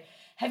and say,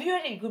 have you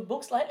read any good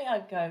books lately?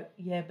 I'd go,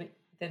 yeah, but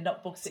they're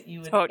not books that you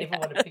would ever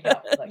want to pick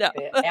up. Like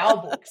they're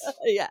our books.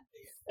 Yeah.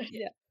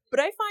 But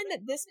I find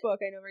that this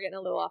book, I know we're getting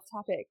a little off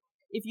topic,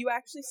 if you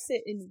actually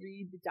sit and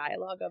read the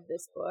dialogue of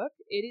this book,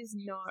 it is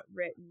not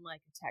written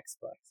like a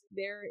textbook.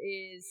 There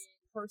is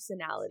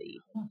personality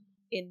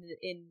in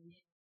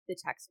the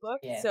textbook.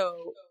 Yeah.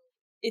 So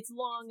it's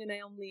long, and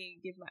I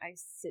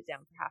sit down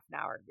for half an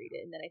hour and read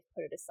it, and then I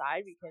put it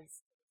aside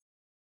because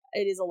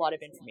it is a lot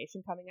of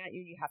information coming at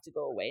you, and you have to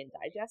go away and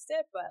digest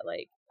it. But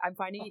like, I'm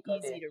finding it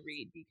easy to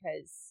read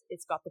because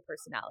it's got the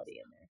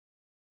personality in there,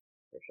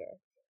 for sure.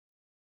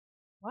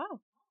 Wow.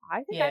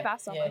 I think I've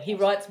asked all my he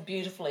writes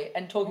beautifully,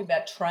 and talking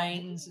about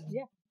trains. And,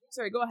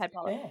 Sorry, go ahead,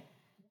 Paula. Yeah.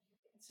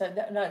 So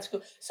no, it's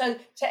good. So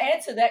to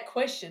answer that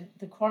question,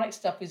 the chronic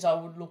stuff is I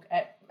would look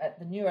at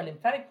the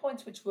neurolymphatic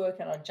points which work,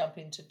 and I jump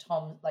into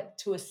Tom like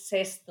to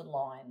assess the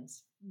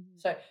lines. Mm-hmm.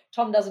 So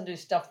Tom doesn't do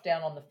stuff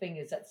down on the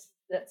fingers.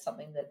 That's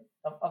something that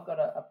I've got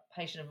a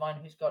patient of mine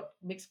who's got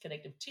mixed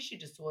connective tissue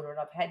disorder, and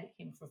I've had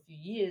him for a few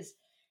years,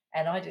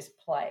 and I just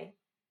play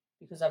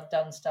because I've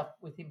done stuff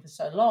with him for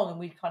so long, and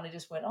we kind of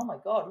just went, oh my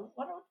God,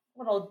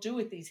 what I'll do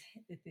with this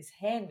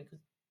hand because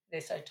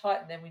they're so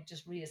tight, and then we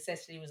just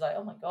reassessed it. He was like,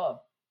 oh my God.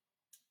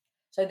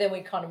 So then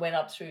we kind of went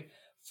up through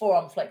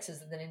forearm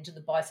flexors and then into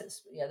the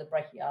biceps, the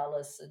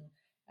brachialis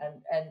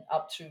and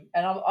up through,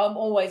 and I'm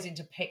always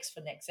into pecs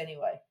for necks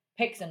anyway.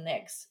 Pecs and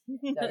necks.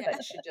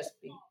 That should just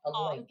be a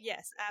link.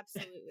 Yes,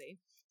 absolutely.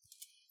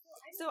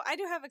 So I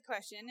do have a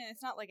question, and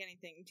it's not like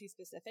anything too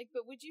specific,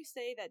 but would you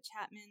say that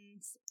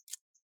Chapman's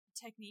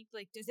technique,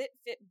 like, does it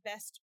fit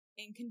best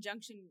in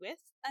conjunction with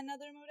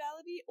another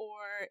modality,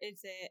 or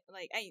is it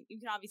like you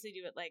can obviously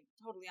do it like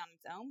totally on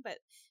its own, but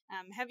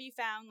have you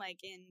found like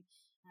in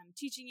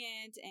teaching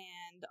it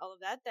and all of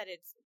that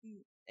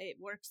it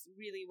works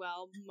really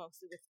well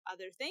mostly with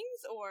other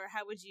things, or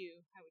how would you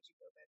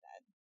go about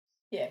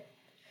that? Yeah.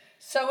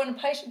 So when a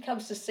patient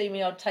comes to see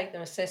me, I'll take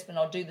their assessment,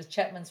 I'll do the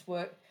Chapman's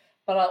work,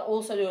 but I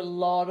also do a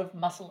lot of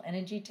muscle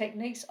energy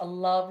techniques. I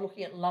love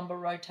looking at lumbar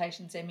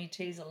rotations,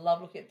 METs. I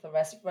love looking at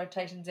thoracic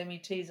rotations,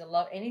 METs. I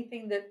love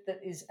anything that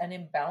is an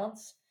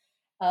imbalance.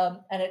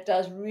 And it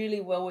does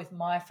really well with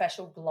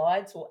myofascial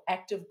glides or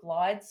active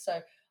glides.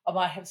 So I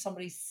might have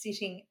somebody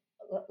sitting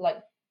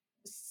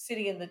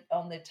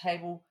on their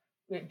table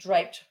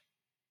draped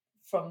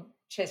from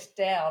chest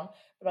down,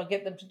 but I'll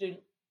get them to do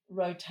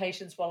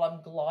rotations while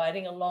I'm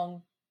gliding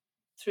along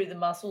through the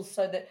muscles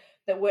so that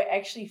we're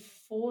actually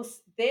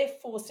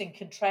forcing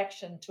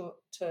contraction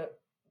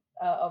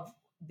of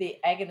the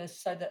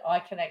agonist so that I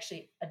can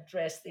actually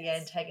address the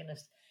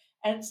antagonist.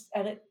 And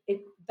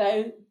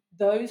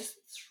those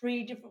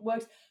 3 different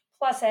works,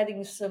 plus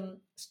adding some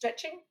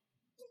stretching,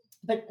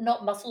 but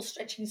not muscle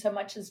stretching so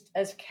much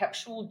as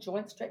capsule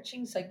joint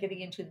stretching, so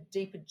getting into the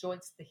deeper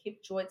joints, the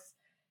hip joints,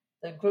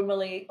 the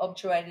grumili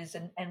obturators,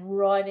 and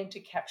right into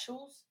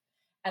capsules.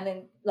 And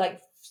then,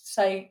 like,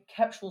 say,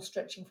 capsule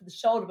stretching for the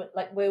shoulder, but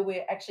like where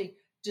we're actually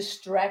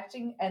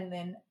distracting and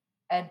then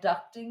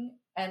adducting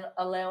and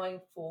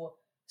allowing for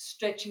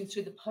stretching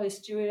through the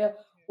posterior,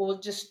 or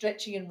just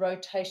stretching and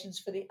rotations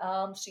for the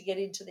arms to get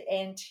into the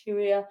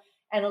anterior,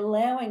 and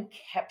allowing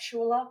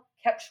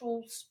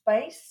capsule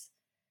space.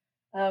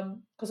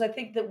 Because I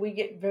think that we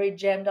get very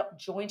jammed up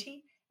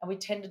jointy, and we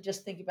tend to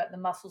just think about the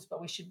muscles,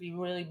 but we should be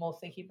really more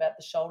thinking about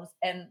the shoulders.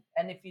 And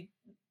if you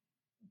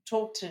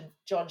talk to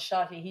John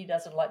Sharkey, he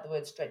doesn't like the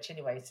word stretch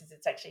anyway, since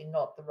it's actually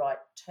not the right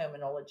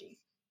terminology,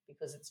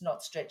 because it's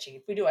not stretching.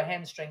 If we do a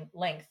hamstring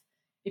length,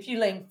 if you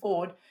lean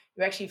forward,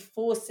 you're actually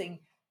forcing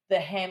the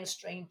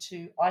hamstring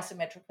to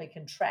isometrically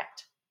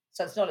contract.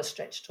 So it's not a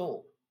stretch at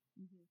all.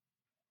 Mm-hmm.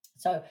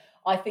 So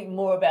I think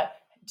more about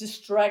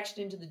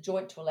distraction into the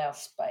joint to allow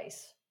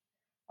space,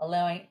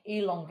 allowing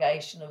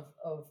elongation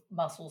of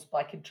muscles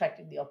by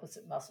contracting the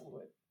opposite muscle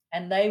group.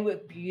 and they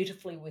work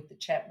beautifully with the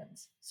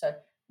Chapmans. So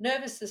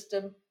nervous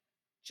system,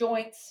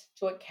 joints,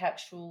 joint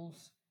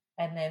capsules,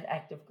 and then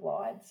active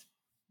glides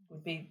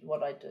would be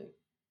what I do.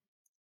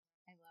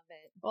 I love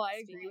it. Well,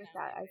 I agree with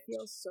that. I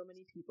feel so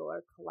many people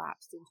are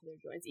collapsed into their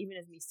joints. Even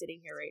as me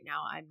sitting here right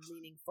now, I'm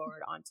leaning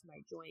forward onto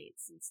my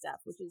joints and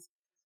stuff, which is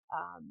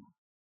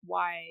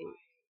why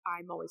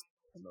I'm always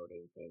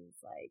promoting things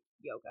like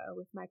yoga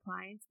with my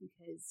clients,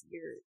 because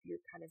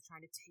you're kind of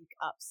trying to take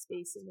up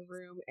space in the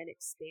room and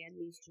expand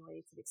these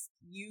joints and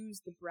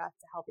use the breath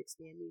to help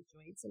expand these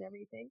joints and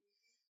everything.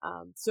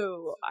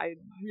 So I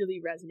really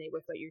resonate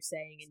with what you're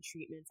saying in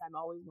treatments. I'm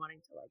always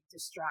wanting to like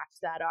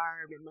distract that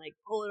arm and like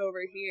pull it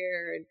over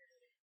here and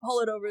pull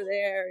it over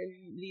there,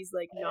 and these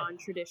like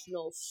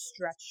non-traditional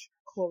stretch,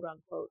 quote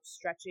unquote,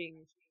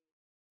 stretching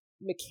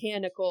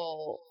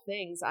mechanical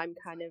things. I'm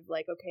kind of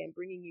like, okay, I'm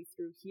bringing you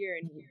through here,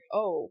 and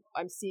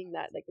I'm seeing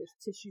that like there's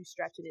tissue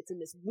stretch and it's in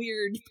this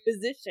weird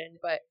position,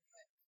 but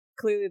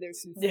clearly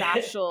there's some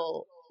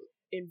fascial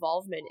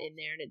involvement in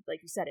there, and it,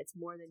 like you said, it's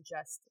more than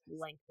just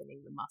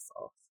lengthening the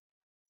muscle.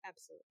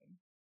 Absolutely.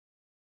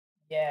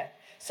 Yeah.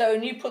 So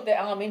when you put the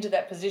arm into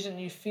that position,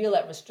 you feel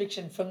that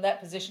restriction. From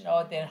that position,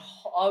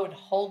 I would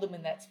hold them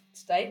in that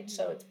state,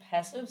 so it's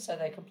passive, so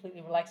they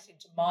completely relax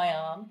into my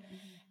arm,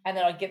 and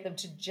then I get them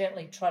to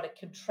gently try to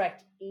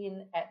contract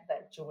in at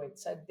that joint.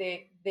 So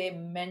they're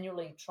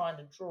manually trying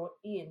to draw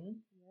in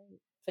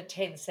for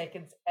 10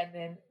 seconds and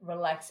then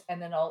relax,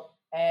 and then I'll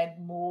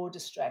add more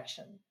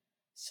distraction.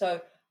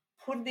 So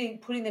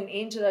putting them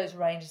into those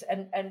ranges,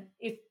 and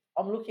if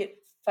I'm looking at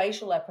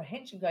facial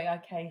apprehension, going,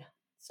 okay,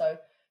 so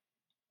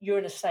you're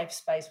in a safe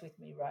space with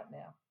me right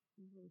now.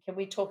 Can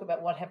we talk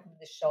about what happened with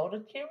the shoulder?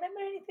 Can you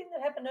remember anything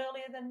that happened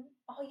earlier than,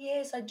 oh,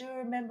 yes, I do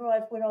remember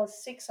when I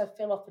was 6, I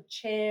fell off a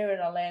chair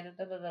and I landed,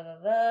 and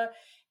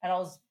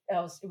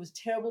it was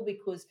terrible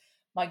because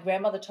my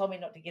grandmother told me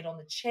not to get on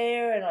the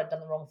chair and I'd done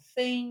the wrong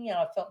thing and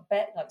I felt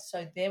bad. Like,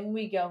 so then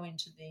we go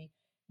into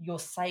you're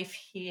safe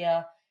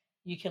here.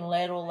 You can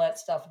let all that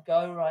stuff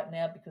go right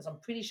now, because I'm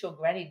pretty sure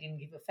Granny didn't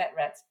give a fat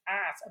rat's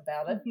ass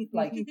about it.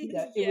 Like,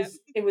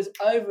 it was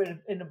over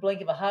in a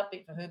blink of a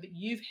heartbeat for her, but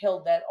you've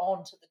held that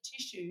on to the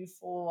tissue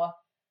for,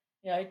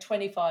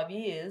 25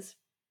 years.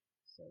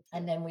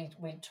 And then we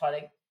try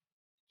to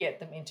get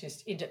them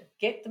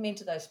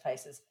into those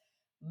spaces,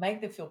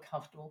 make them feel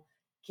comfortable,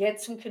 get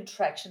some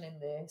contraction in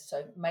there.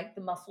 So make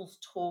the muscles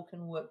talk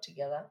and work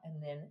together, and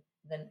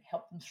then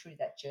help them through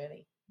that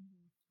journey.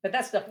 But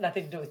that's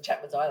nothing to do with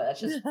Chapman's either. That's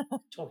just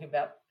talking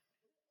about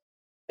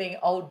being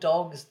old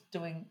dogs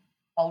doing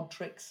old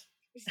tricks.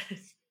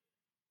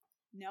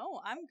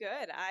 No, I'm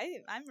good.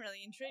 I'm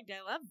really intrigued.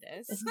 I love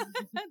this. This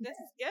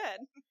is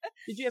good.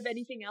 Did you have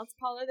anything else,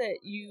 Paula, that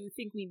you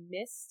think we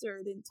missed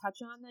or didn't touch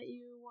on that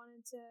you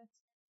wanted to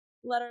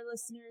let our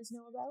listeners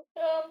know about?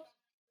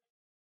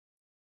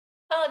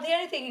 The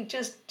only thing,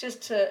 just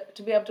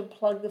to be able to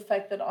plug the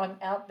fact that I'm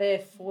out there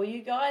for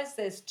you guys,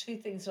 there's 2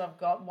 things that I've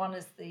got. One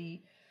is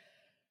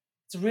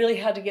it's really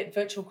hard to get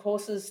virtual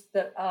courses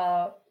that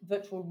are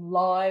virtual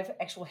live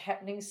actual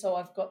happenings. So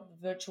I've got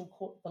the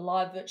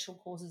live virtual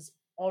courses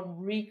on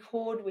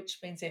record, which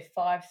means they're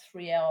 5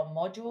 3-hour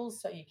modules.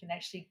 So you can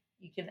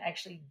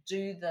actually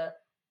do the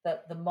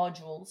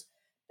modules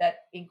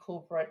that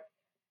incorporate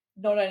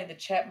not only the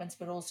Chapmans,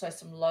 but also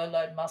some low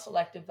load muscle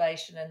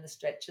activation and the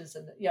stretches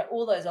and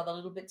all those other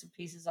little bits and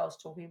pieces I was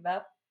talking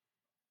about.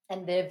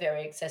 And they're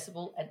very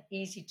accessible and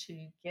easy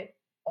to get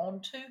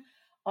onto.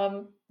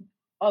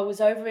 I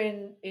was over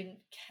I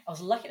was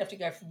lucky enough to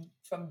go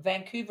from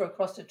Vancouver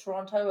across to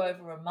Toronto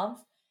over a month,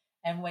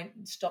 and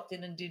stopped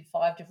in and did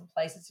 5 different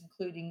places,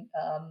 including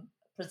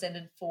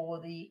presented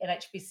for the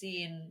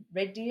NHBC in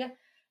Red Deer.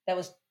 That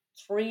was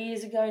 3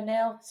 years ago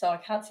now, so I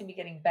can't see me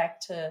getting back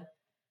to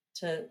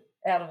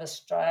out of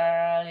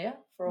Australia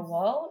for a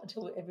while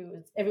until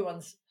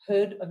everyone's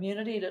herd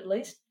immunity at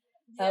least.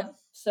 Yeah.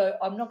 So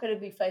I'm not going to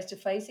be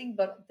face-to-facing,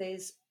 but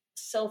there's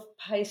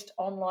self-paced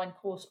online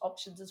course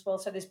options as well.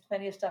 So there's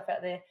plenty of stuff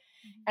out there.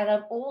 And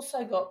I've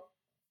also got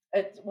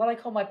what I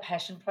call my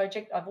passion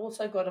project. I've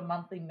also got a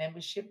monthly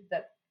membership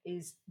that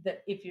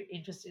if you're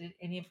interested in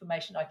any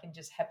information, I can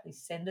just happily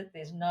send it.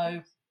 There's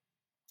no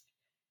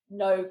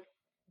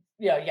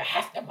you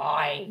have to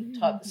buy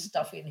type of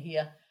stuff in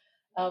here.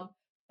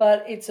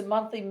 But it's a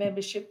monthly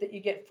membership that you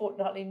get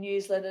fortnightly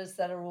newsletters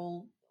that are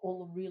all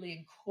really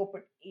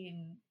incorporate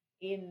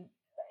in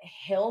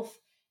health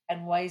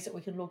and ways that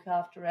we can look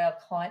after our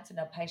clients and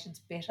our patients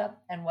better,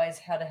 and ways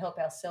how to help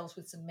ourselves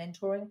with some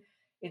mentoring.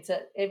 It's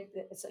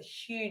a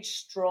huge,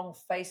 strong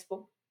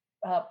Facebook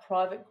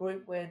private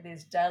group where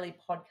there's daily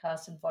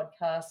podcasts and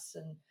vodcasts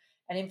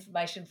and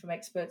information from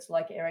experts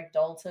like Eric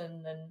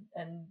Dalton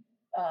and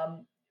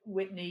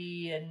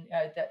Whitney, and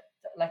that,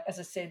 like as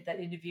I said, that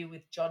interview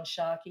with John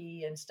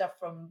Sharkey and stuff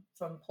from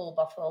Paul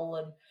Buffalo,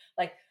 and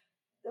like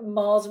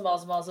miles and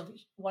miles and miles of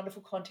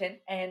wonderful content,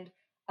 and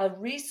a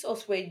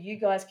resource where you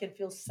guys can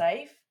feel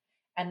safe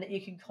and that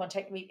you can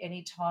contact me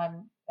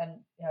anytime. And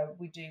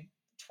we do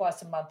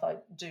twice a month. I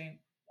do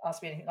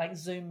Ask Me Anything, like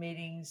Zoom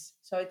meetings.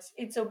 So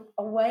it's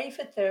a way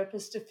for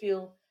therapists to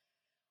feel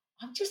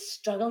I'm just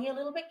struggling a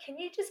little bit. Can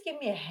you just give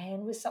me a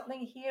hand with something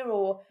here?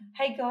 Or,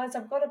 hey guys,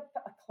 I've got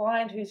a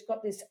client who's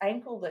got this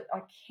ankle that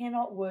I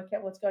cannot work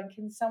out what's going.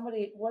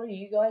 What are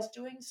you guys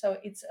doing? So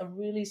it's a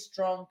really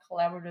strong,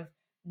 collaborative,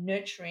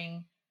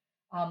 nurturing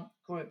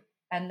group.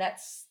 And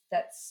that's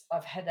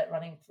I've had that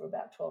running for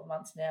about 12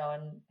 months now,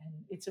 and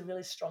it's a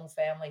really strong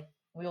family.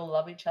 We all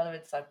love each other.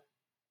 It's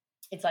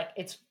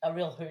a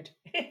real hoot.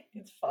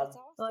 It's fun.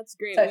 Well, that's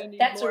great. So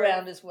that's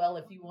around as well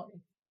if you want.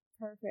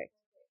 Perfect.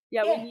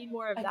 Yeah, we need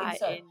more of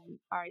that in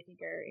our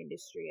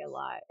industry a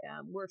lot.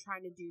 We're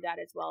trying to do that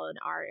as well in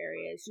our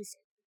areas. Just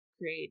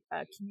create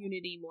a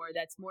community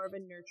that's more of a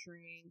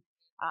nurturing,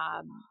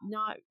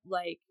 not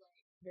like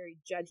very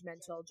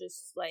judgmental.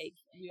 Just like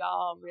we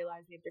all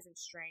realize we have different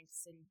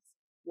strengths and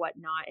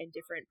whatnot and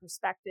different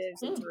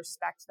perspectives, and to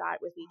respect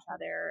that with each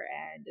other.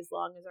 And as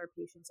long as our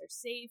patients are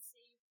safe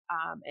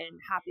and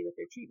happy with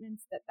their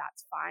treatments,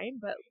 that's fine.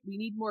 But we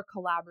need more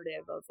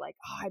collaborative of like,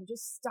 I'm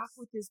just stuck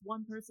with this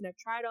one person. I've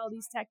tried all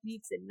these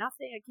techniques and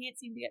nothing. I can't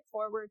seem to get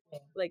forward.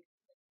 Like,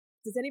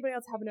 does anybody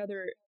else have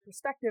another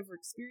perspective or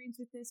experience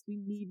with this? We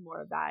need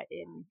more of that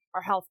in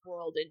our health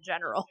world in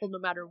general, no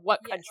matter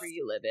what country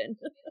you live in.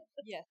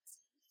 Yes.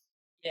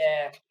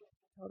 Yeah.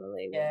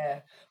 Totally. Yeah.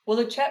 Well,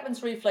 the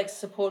Chapman's Reflex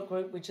Support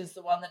Group, which is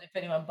the one that if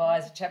anyone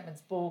buys a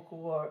Chapman's book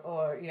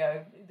or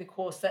the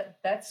course,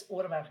 that's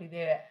automatically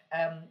there.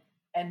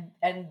 And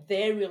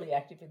they're really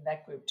active in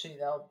that group too.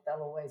 They'll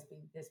always be,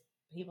 there's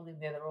people in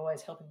there that are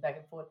always helping back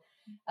and forth.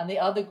 And the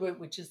other group,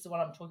 which is the one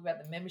I'm talking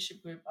about, the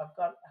membership group, I've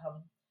got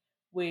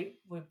we're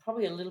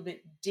probably a little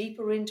bit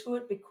deeper into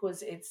it,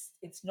 because it's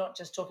not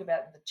just talking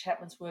about the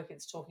Chapman's work,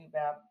 it's talking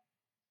about,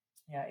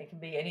 it can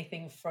be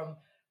anything from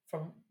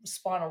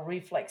spinal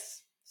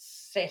reflex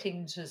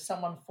setting to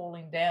someone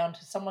falling down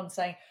to someone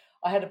saying,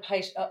 I had a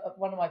patient,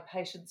 one of my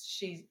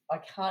patients, I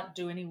can't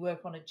do any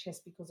work on her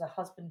chest because her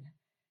husband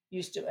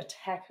used to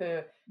attack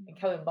her and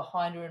come in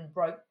behind her and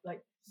broke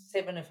like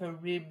 7 of her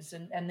ribs,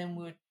 and then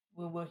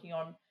we're working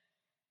on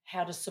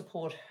how to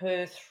support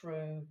her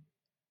through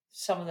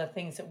some of the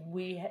things that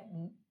we had,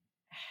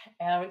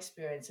 our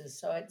experiences.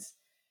 So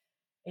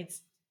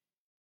it's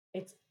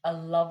a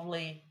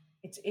lovely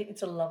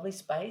it's a lovely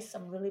space.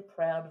 I'm really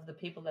proud of the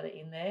people that are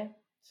in there.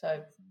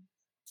 So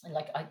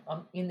like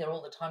I'm in there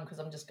all the time because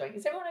I'm just going,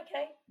 is everyone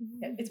okay?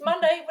 It's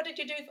Monday. What did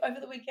you do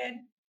over the weekend?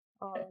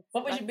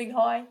 What was your big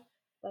high?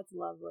 That's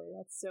lovely.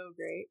 That's so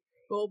great.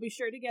 We'll be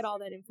sure to get all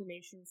that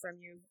information from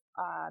you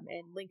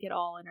and link it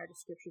all in our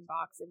description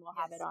box, and we'll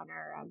have it on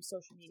our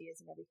social medias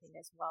and everything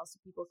as well, so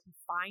people can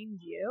find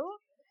you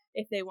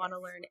if they want to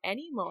learn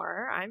any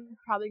more. I'm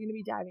probably going to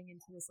be diving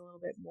into this a little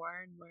bit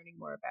more and learning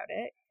more about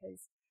it,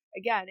 because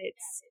again,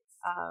 it's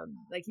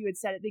like you had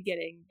said at the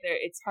beginning,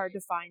 it's hard to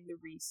find the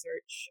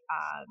research,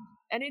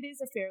 and it is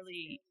a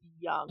fairly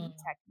young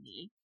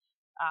technique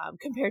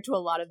compared to a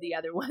lot of the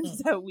other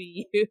ones that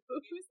we use.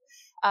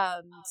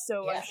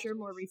 So I'm sure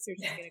more research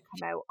is going to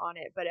come out on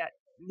it, but at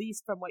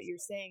least from what you're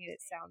saying,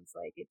 it sounds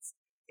like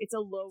it's a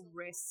low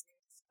risk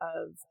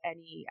of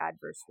any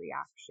adverse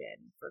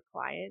reaction for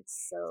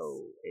clients.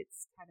 So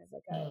it's kind of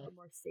like a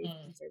more safe,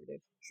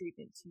 conservative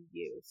treatment to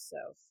use. So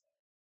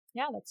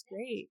yeah, that's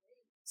great.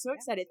 So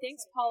excited.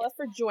 Thanks, Paula,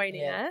 for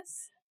joining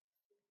us.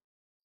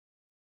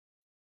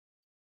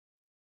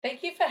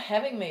 Thank you for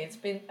having me. It's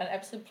been an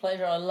absolute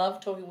pleasure. I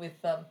love talking with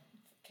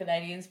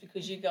Canadians,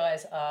 because you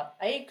guys are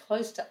A,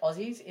 close to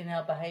Aussies in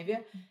our behaviour,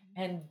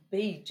 and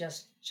B,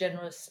 just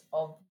generous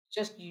of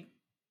just you.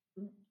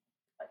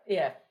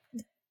 Yeah.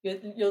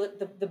 You're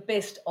the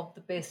best of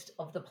the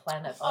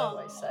planet, I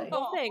always say.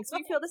 Well, thanks.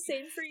 We feel the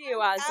same for you,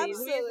 Aussies.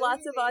 Absolutely. We have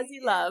lots of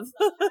Aussie love.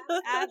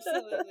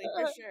 Absolutely,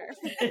 for sure.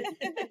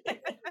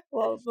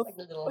 Well,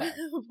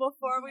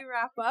 before we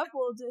wrap up,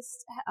 we'll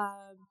just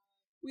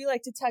we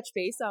like to touch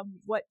base on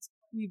what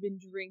we've been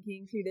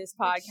drinking through this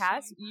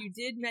podcast. You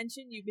did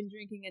mention you've been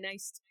drinking a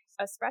nice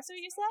espresso,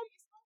 you said?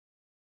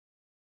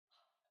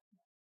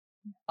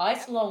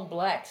 Ice long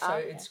black, so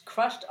it's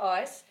crushed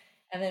ice.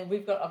 And then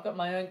I've got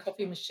my own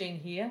coffee machine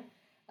here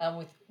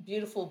with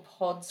beautiful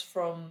pods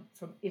from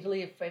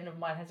Italy. A friend of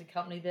mine has a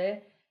company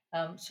there.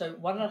 So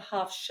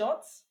 1.5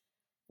 shots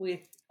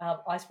with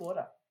ice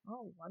water.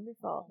 Oh,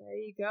 wonderful. There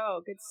you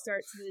go. Good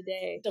start to the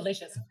day.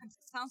 Delicious.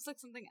 Sounds like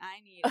something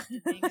I need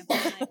after being up all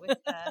night with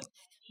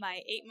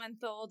my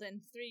 8-month-old and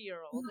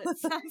 3-year-old. It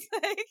sounds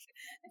like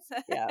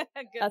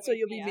a good that's what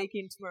you'll be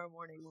making tomorrow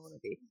morning, won't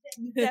it be?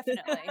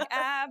 Definitely.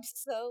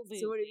 Absolutely.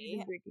 So what have you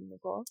been drinking,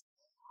 Nicole?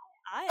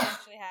 I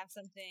actually have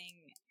something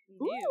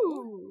new.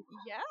 Ooh.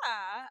 Yeah.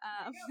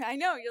 I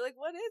know. You're like,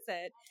 what is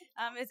it?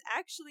 It's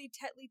actually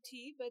Tetley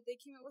tea, but they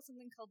came out with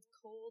something called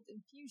cold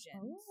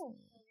infusions. Oh.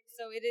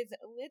 So it is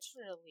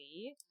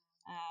literally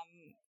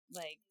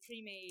like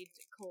pre-made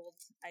cold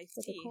iced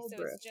tea. Cold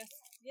so brew. It's just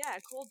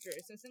cold brew.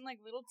 So it's in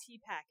like little tea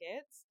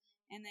packets,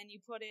 and then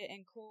you put it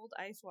in cold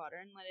ice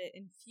water and let it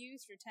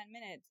infuse for 10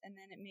 minutes, and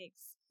then it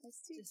makes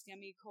just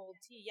yummy cold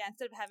tea. Yeah,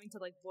 instead of having to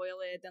like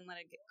boil it, then let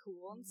it get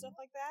cool and stuff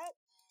like that.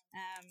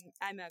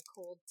 I'm a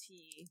cold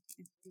tea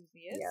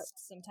enthusiast. Yep.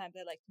 Sometimes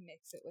I like to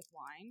mix it with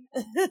wine.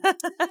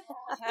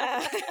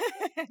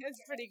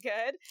 It's pretty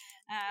good.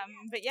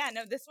 But yeah,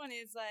 no, this one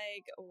is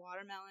like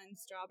watermelon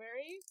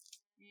strawberry,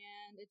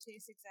 and it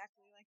tastes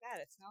exactly like that.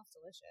 It smells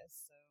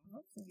delicious. So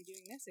we'll be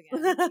doing this again.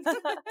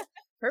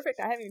 Perfect.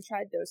 I haven't even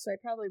tried those, so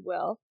I probably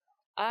will.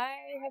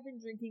 I have been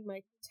drinking my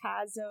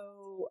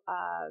Tazo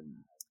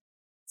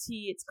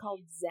tea. It's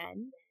called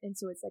Zen, and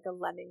so it's like a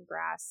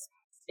lemongrass.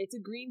 It's a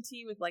green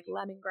tea with like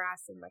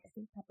lemongrass and like I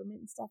think peppermint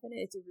and stuff in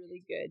it. It's a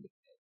really good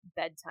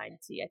bedtime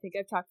tea. I think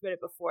I've talked about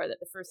it before that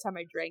the first time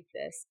I drank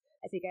this,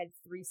 I think I had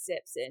 3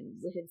 sips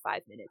and within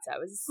 5 minutes I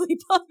was asleep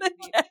on the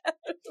couch.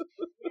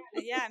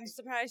 Yeah, I'm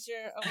surprised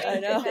you're awake. I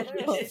know.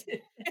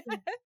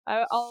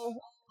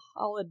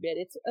 I'll admit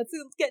it's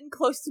getting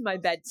close to my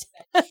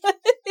bedtime.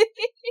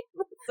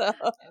 So I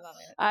love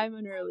it. I'm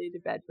an early to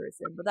bed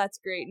person, but that's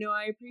great. No,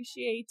 I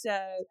appreciate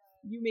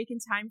you making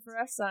time for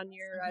us on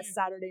your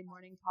Saturday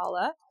morning,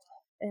 Paula,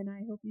 and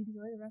I hope you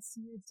enjoy the rest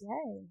of your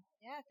day.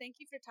 Yeah, thank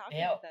you for talking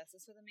with us.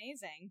 This was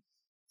amazing.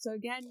 So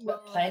again,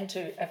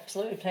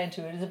 absolutely plan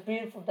to. It is a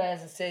beautiful day,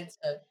 as I said.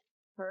 So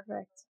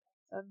perfect.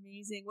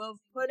 Amazing. We'll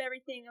put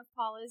everything of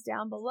Paula's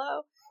down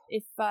below.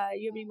 If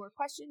you have any more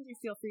questions, you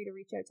feel free to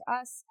reach out to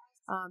us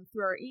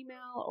through our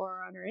email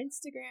or on our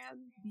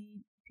Instagram,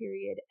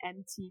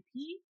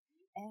 _MTP,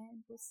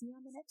 and we'll see you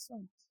on the next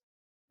one.